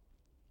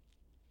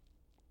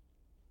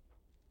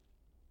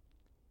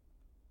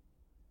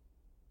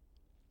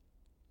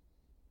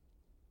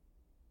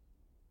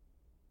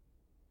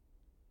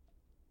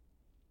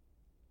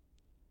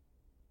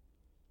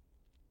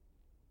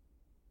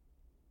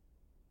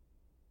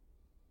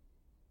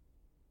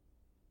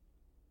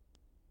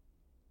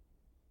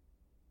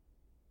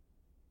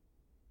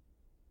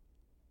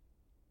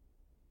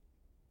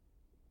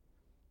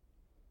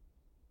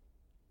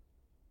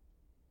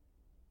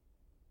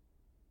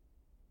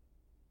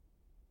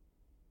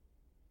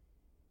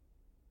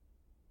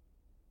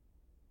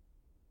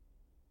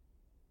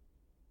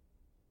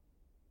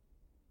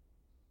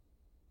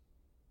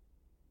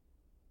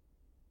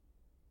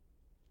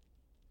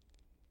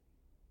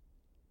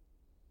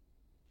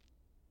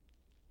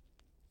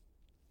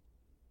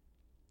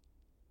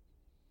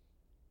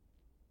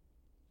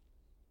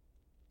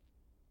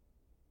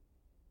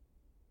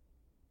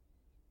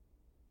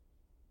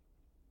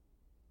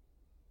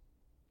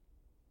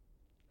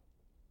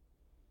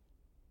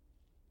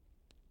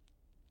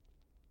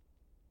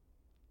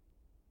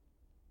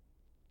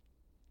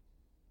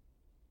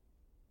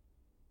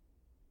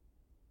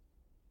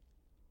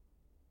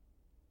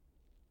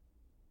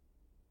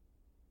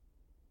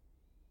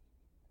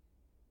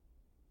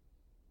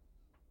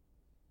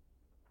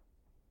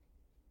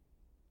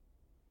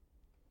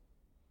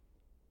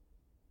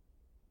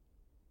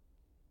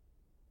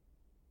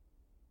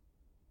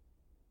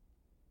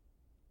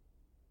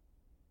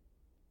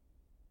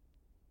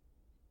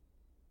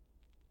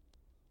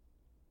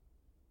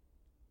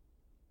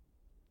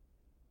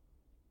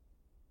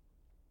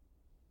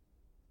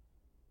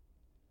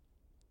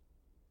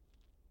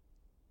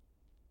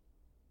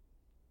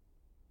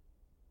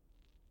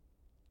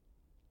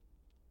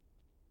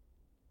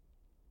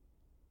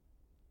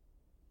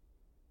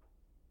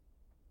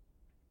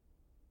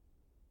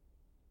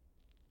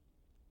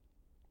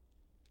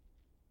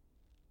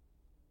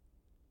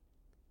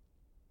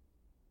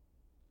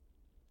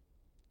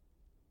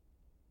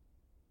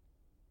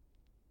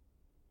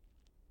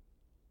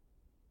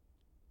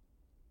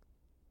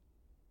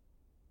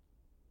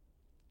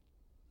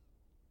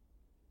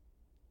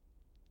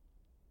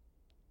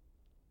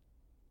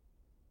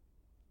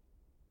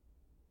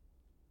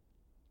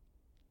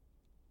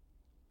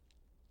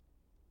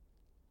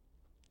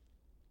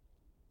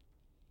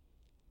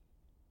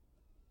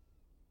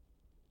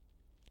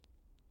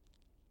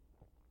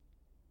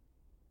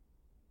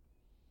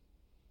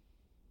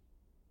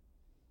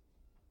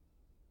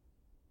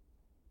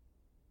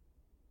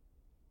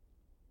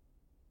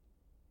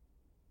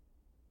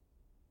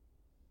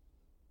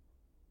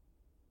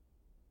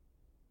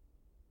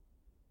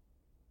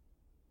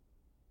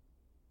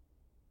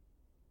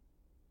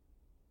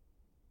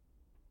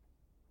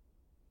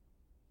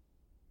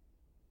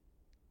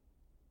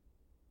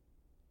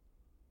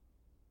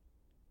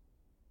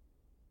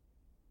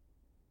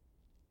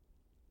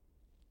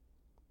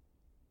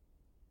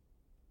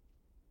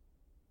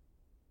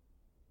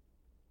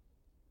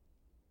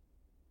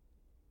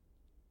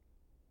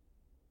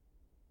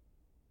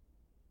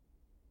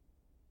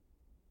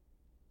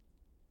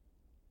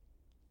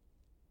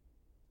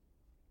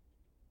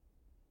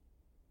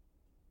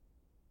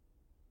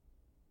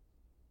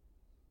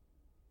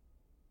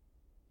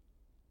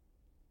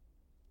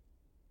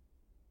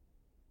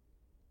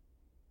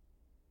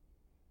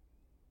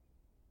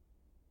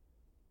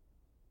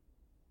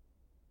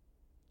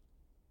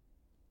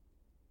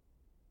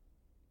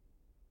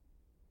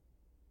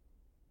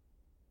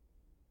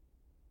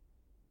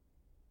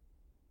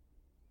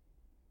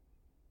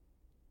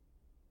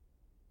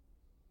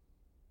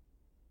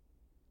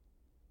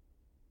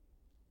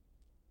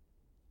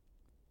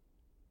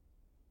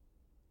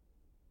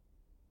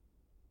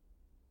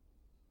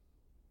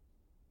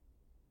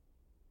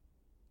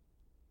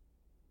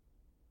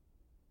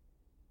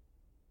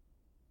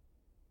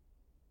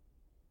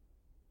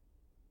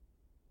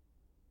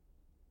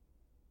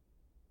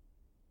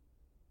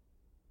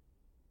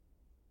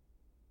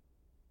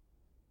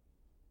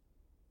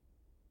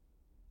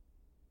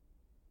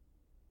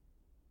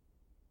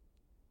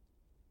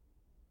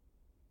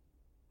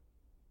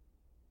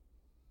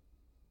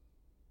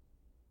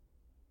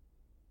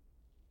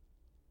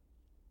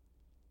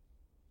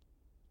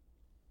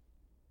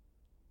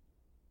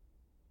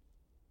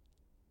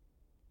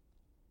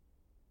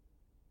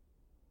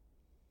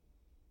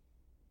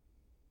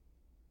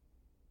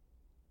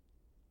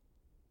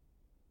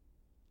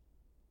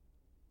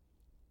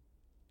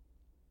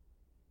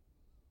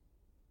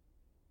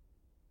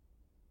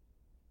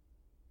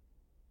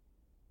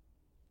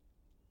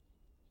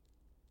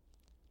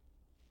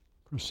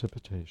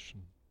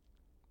 precipitation.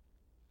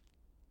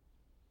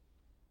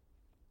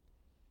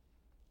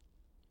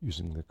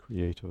 Using the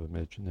creative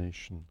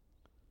imagination,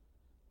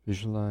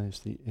 visualize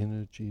the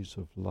energies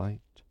of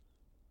light,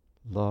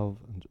 love,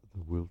 and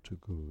the will to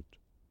good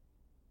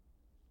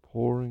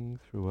pouring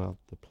throughout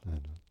the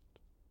planet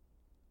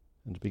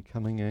and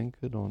becoming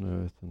anchored on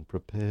Earth and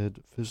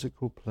prepared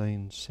physical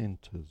plane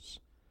centers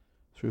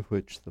through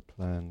which the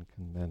plan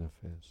can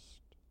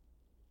manifest.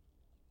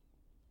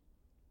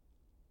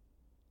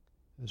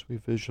 As we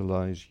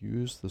visualize,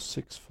 use the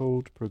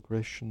sixfold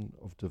progression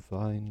of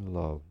divine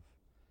love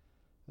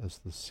as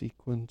the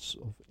sequence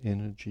of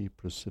energy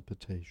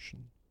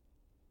precipitation.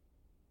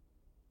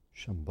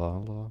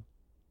 Shambhala,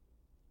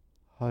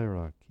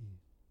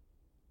 hierarchy,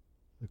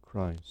 the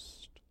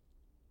Christ,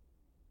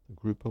 the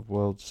group of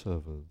world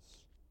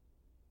servers,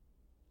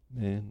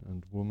 men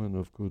and women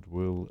of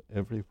goodwill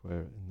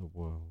everywhere in the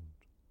world,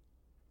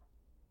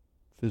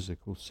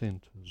 physical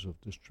centers of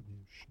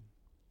distribution.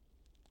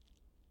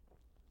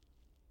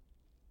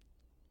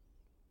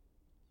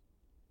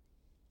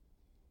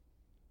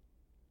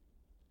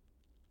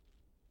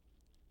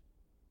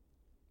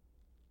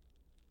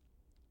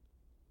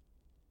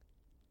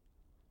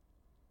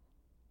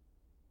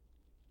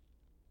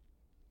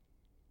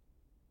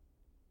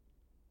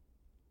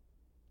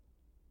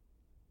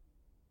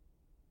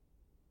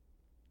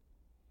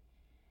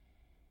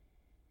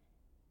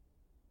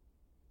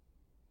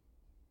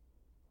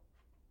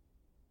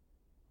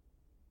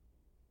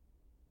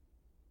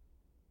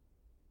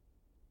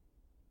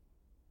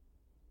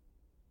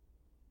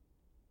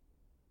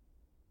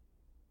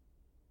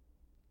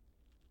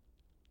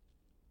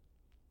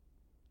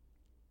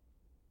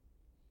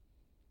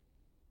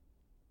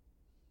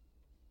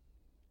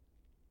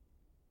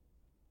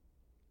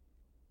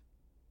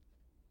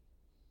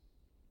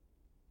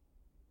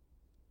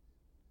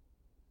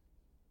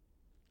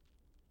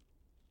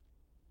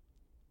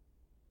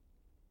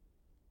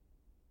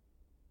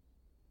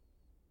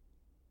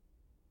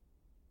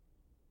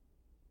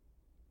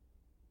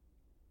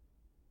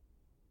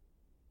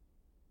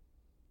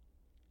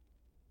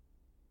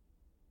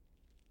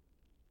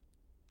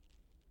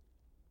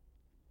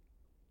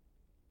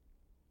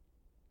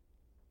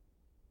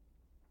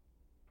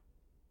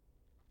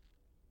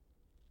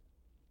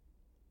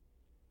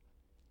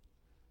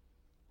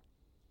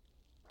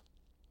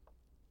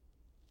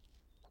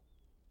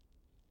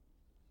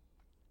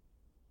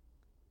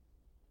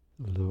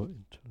 Lower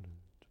interlude.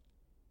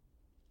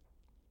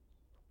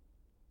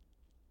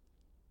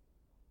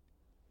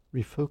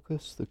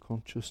 Refocus the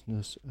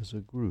consciousness as a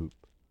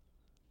group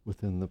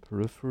within the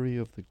periphery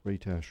of the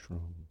great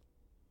ashram,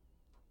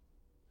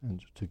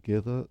 and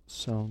together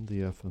sound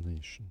the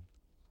affirmation.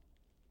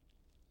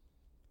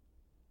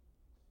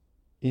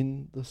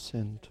 In the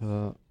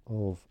center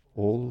of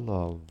all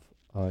love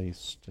I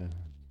stand.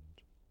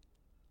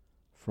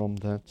 From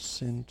that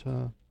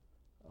center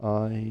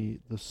I,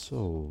 the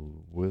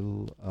soul,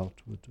 will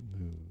outward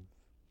move.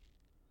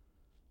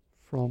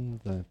 From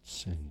that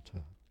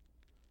center,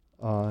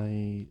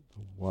 I,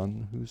 the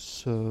one who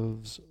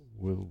serves,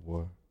 will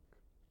work.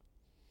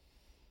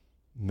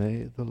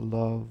 May the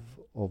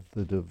love of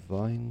the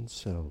divine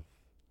self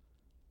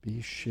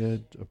be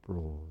shed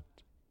abroad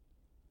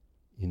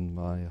in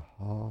my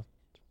heart,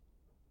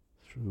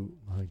 through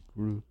my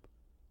group,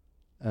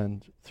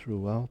 and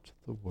throughout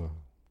the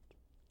world.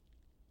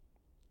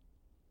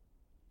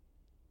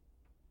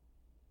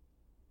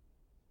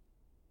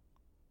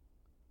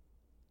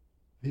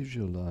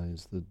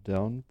 Visualize the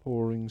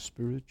downpouring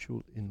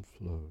spiritual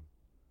inflow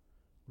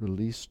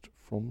released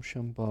from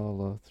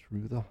Shambhala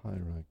through the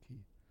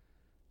hierarchy,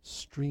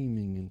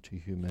 streaming into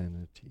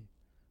humanity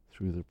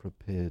through the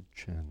prepared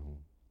channel.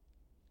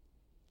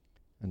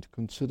 And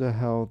consider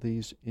how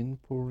these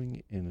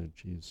inpouring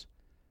energies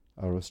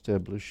are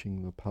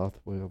establishing the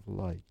pathway of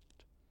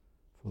light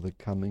for the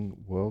coming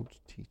world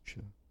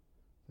teacher,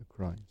 the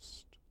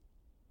Christ.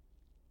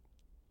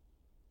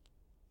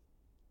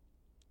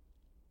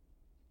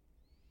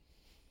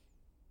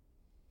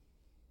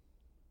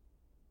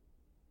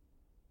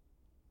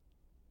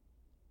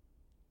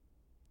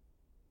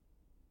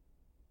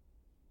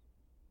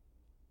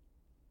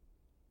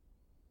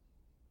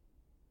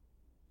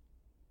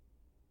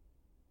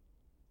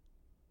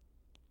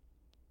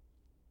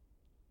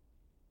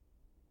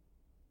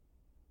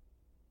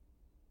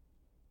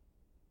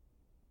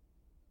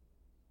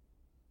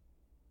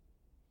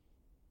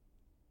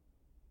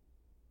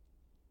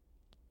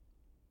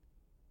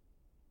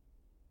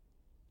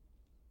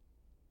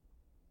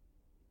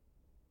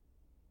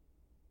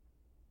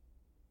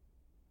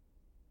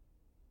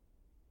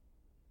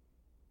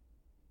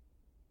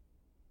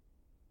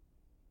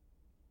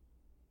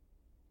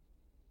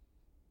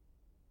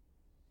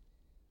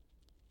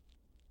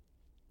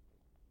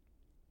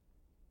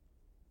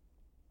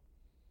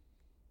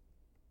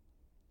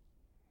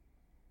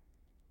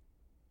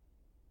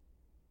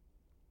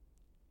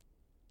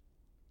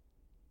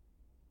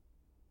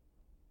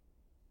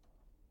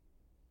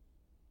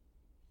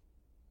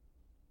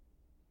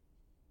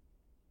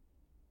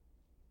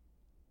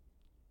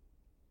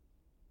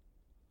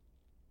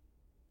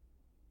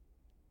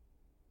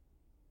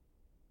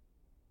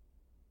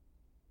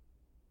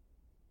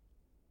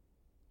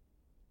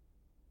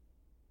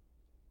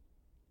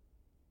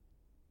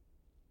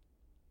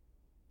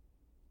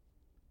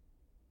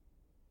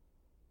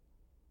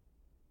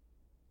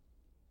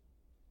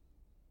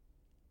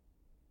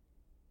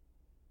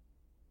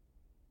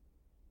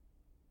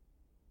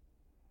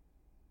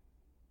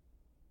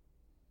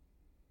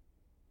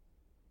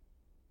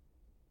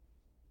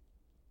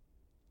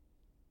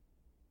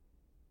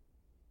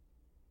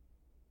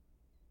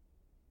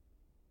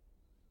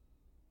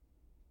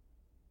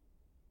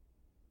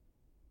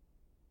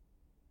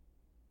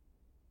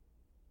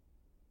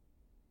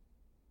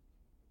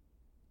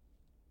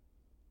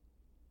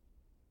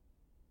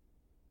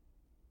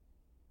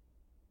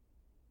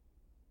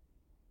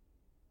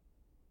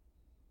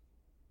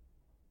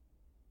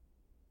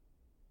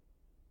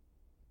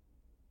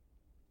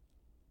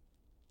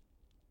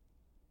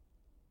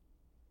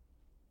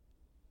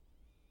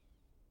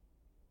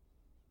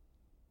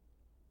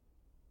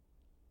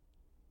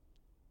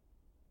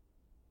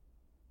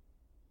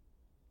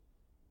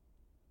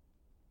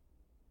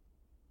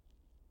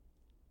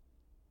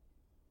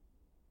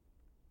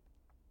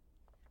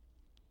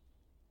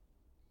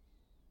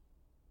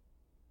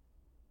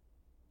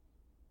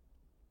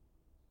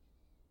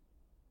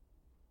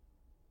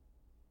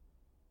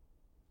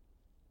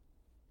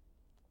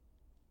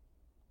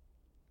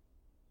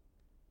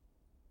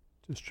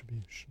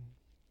 distribution.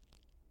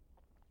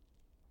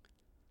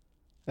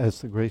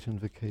 As the great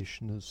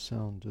invocation is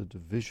sounded,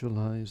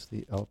 visualize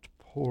the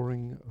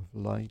outpouring of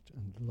light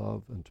and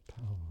love and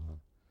power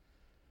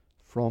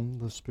from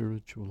the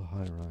spiritual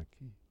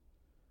hierarchy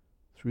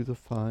through the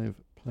 5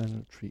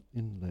 planetary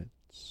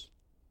inlets: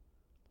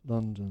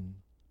 London,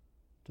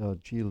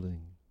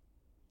 Darjeeling,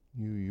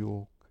 New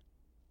York,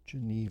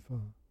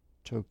 Geneva,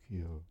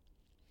 Tokyo,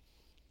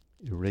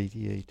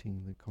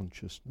 irradiating the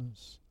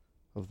consciousness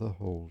of the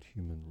whole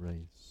human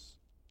race.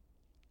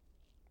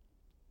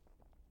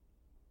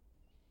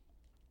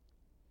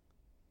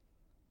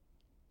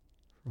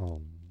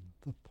 From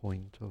the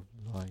point of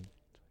light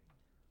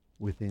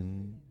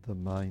within the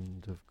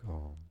mind of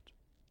God,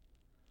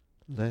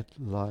 let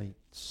light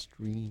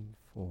stream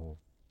forth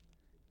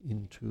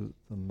into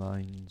the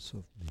minds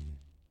of men.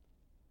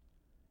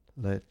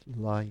 Let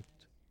light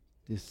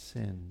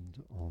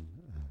descend on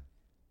earth.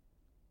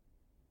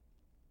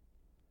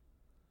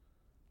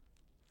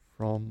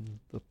 From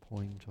the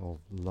point of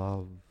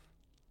love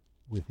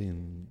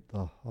within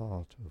the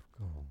heart of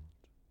God,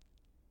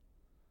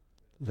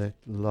 let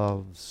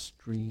love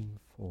stream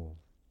forth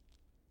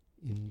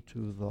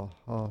into the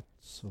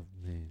hearts of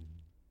men.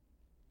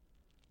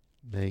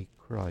 May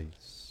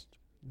Christ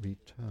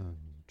return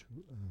to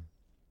earth.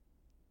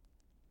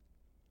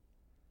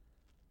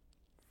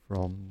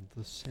 From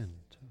the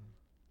center,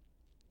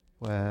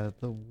 where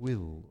the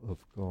will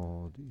of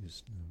God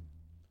is known,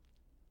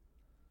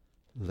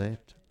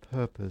 let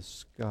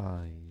purpose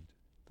guide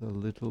the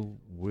little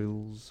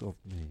wills of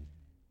men,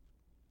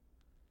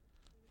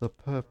 the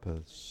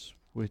purpose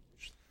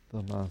which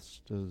the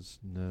masters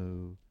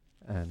know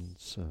and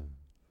serve.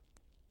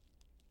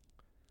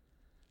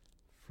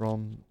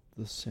 From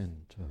the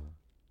center,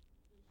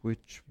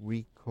 which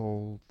we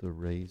call the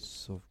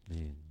race of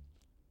men,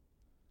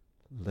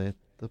 let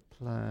the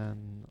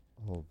plan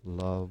of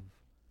love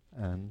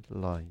and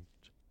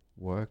light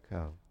work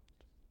out,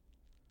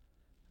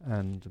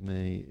 and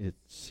may it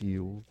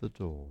seal the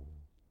door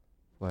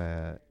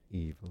where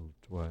evil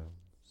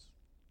dwells.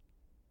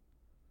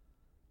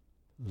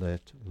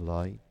 Let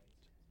light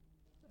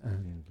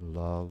and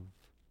love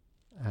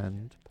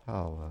and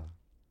power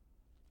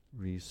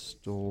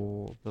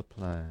restore the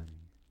plan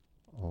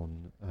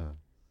on earth.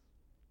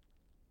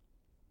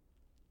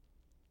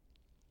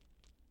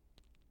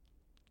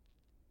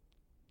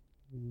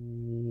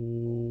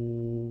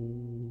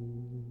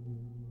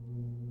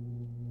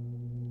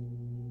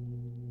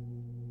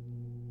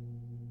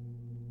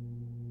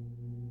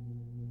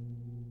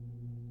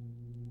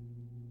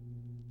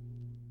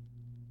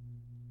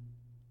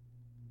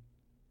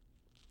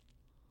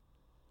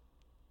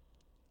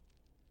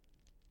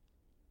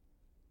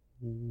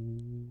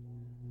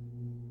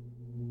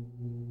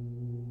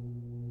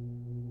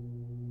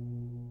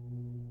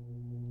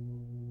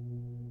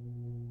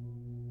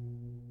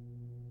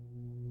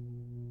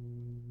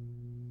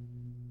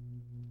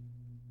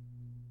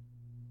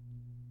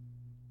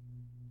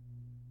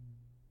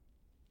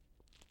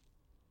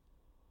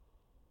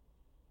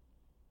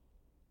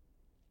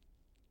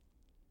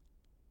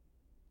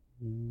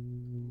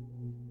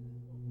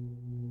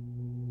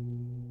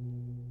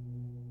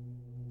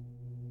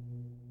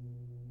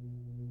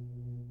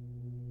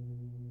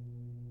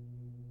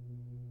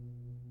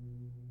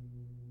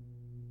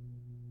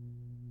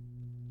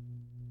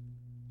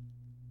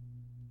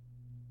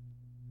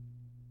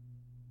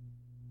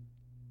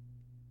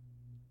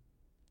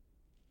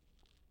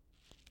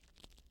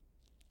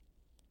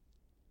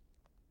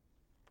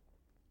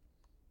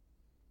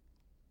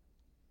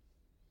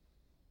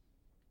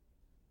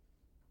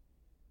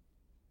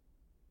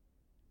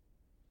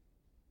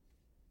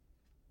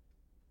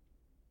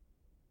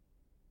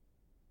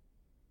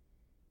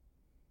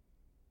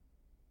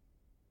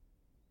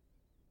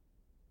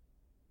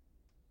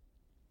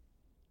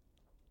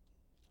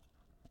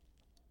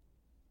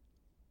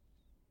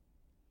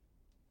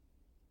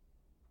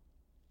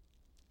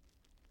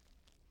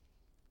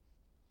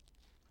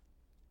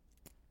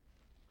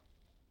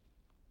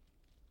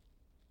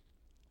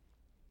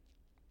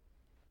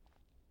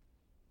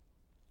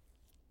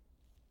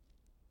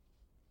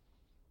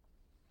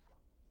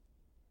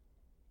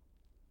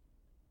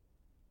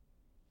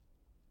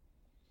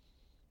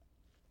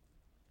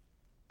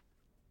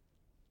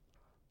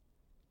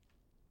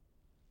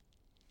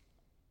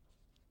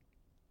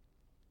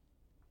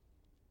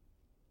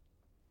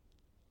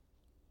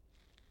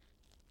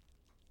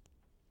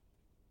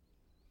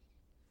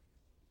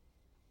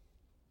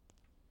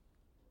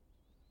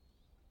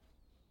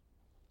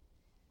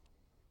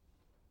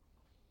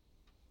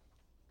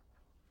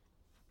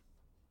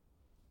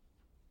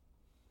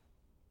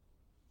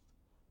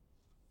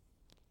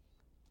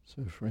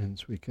 So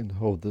friends, we can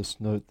hold this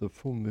note. The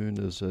full moon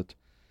is at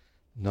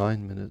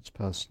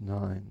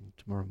 9:09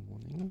 tomorrow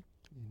morning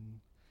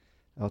in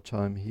our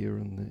time here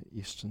in the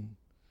Eastern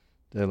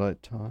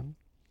Daylight Time.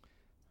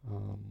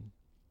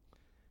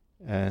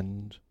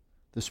 And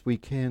this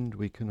weekend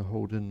we can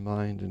hold in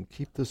mind and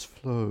keep this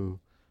flow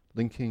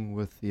linking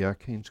with the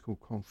Arcane School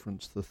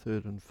Conference, the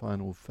third and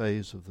final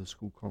phase of the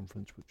school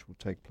conference, which will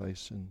take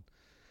place in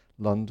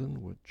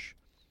London, which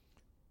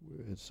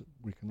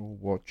we can all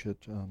watch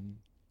it on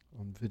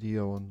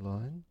video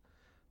online,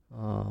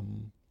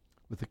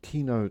 with a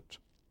keynote,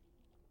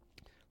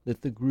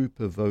 "Let the group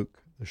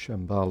evoke the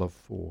Shambhala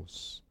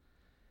force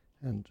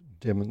and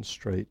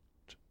demonstrate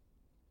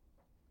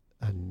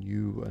a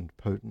new and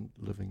potent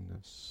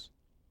livingness,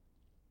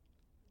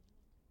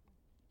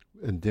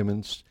 and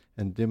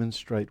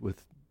demonstrate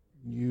with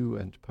new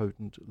and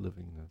potent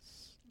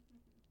livingness."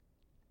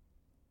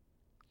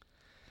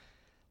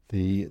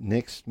 The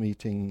next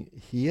meeting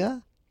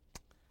here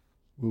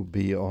will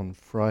be on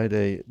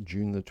Friday,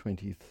 June the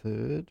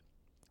 23rd,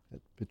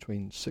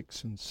 between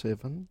 6 and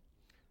 7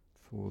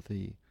 for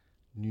the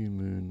new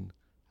moon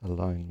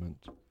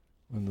alignment,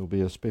 when there'll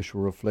be a special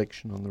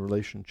reflection on the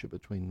relationship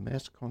between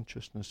mass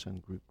consciousness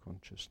and group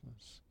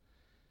consciousness.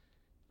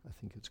 I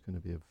think it's going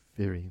to be a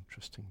very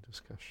interesting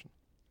discussion.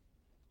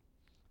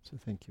 So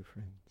thank you,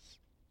 friends.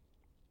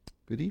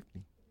 Good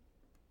evening.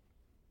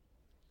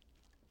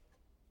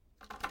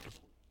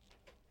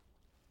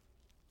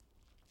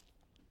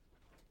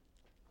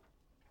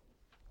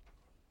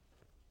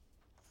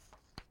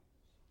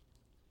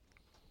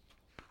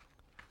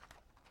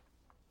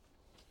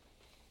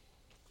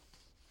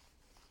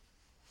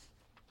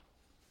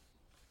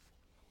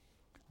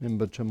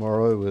 Remember,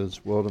 tomorrow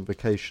is World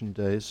Invocation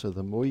Day, so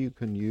the more you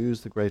can use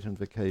the Great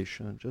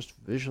Invocation and just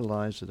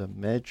visualize it,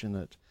 imagine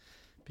it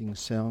being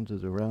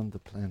sounded around the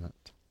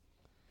planet,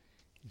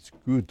 it's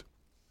good.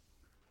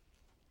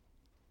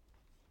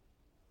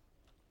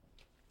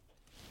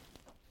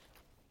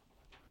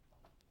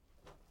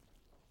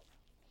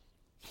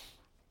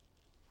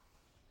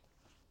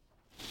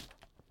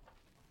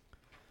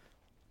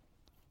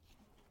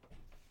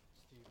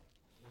 Steve,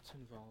 what's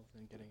involved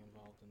in getting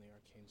involved in the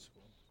arcane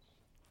school?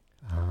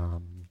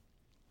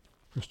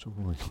 First of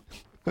all,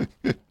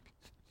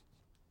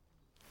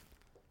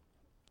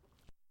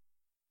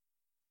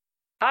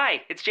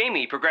 Hi, it's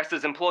Jamie,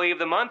 Progressive's Employee of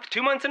the Month,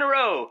 2 months in a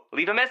row.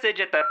 Leave a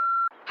message at the...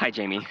 Hi,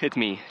 Jamie. It's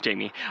me,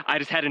 Jamie. I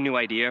just had a new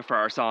idea for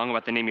our song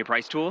about the Name Your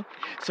Price tool.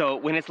 So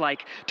when it's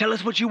like, "Tell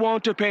us what you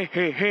want to pay,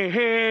 hey, hey,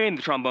 hey," and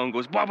the trombone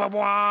goes, "Wah, wah,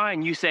 wah,"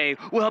 and you say,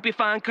 "We'll help you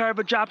find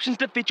coverage options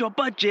to fit your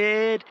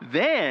budget."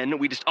 Then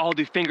we just all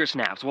do finger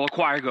snaps while a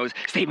choir goes,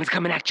 "Savings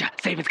coming at ya,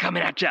 savings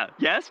coming at ya."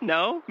 Yes?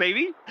 No?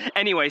 Maybe?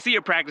 Anyway, see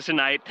your practice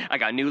tonight. I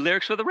got new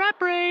lyrics for the rap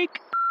break.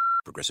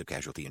 Progressive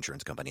Casualty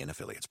Insurance Company and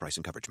Affiliates. Price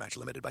and coverage match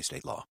limited by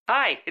state law.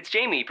 Hi, it's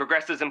Jamie,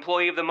 Progressive's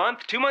Employee of the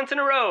Month, 2 months in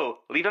a row.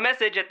 Leave a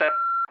message at the...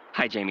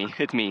 Hi, Jamie.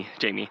 It's me,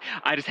 Jamie.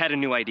 I just had a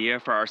new idea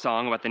for our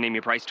song about the Name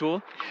Your Price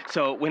tool.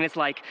 So when it's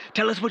like,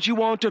 "Tell us what you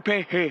want to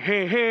pay, hey,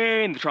 hey,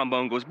 hey," and the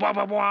trombone goes, "Wah,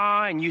 wah,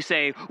 wah," and you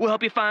say, "We'll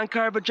help you find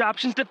coverage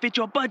options to fit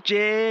your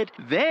budget."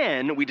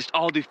 Then we just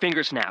all do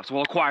finger snaps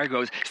while a choir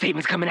goes,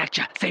 "Savings coming at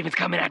ya, savings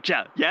coming at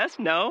ya." Yes?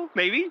 No?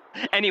 Maybe?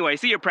 Anyway,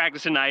 see your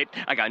practice tonight.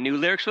 I got new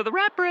lyrics for the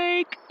rap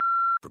break.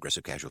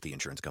 Progressive Casualty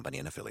Insurance Company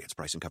and Affiliates.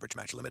 Price and coverage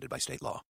match limited by state law.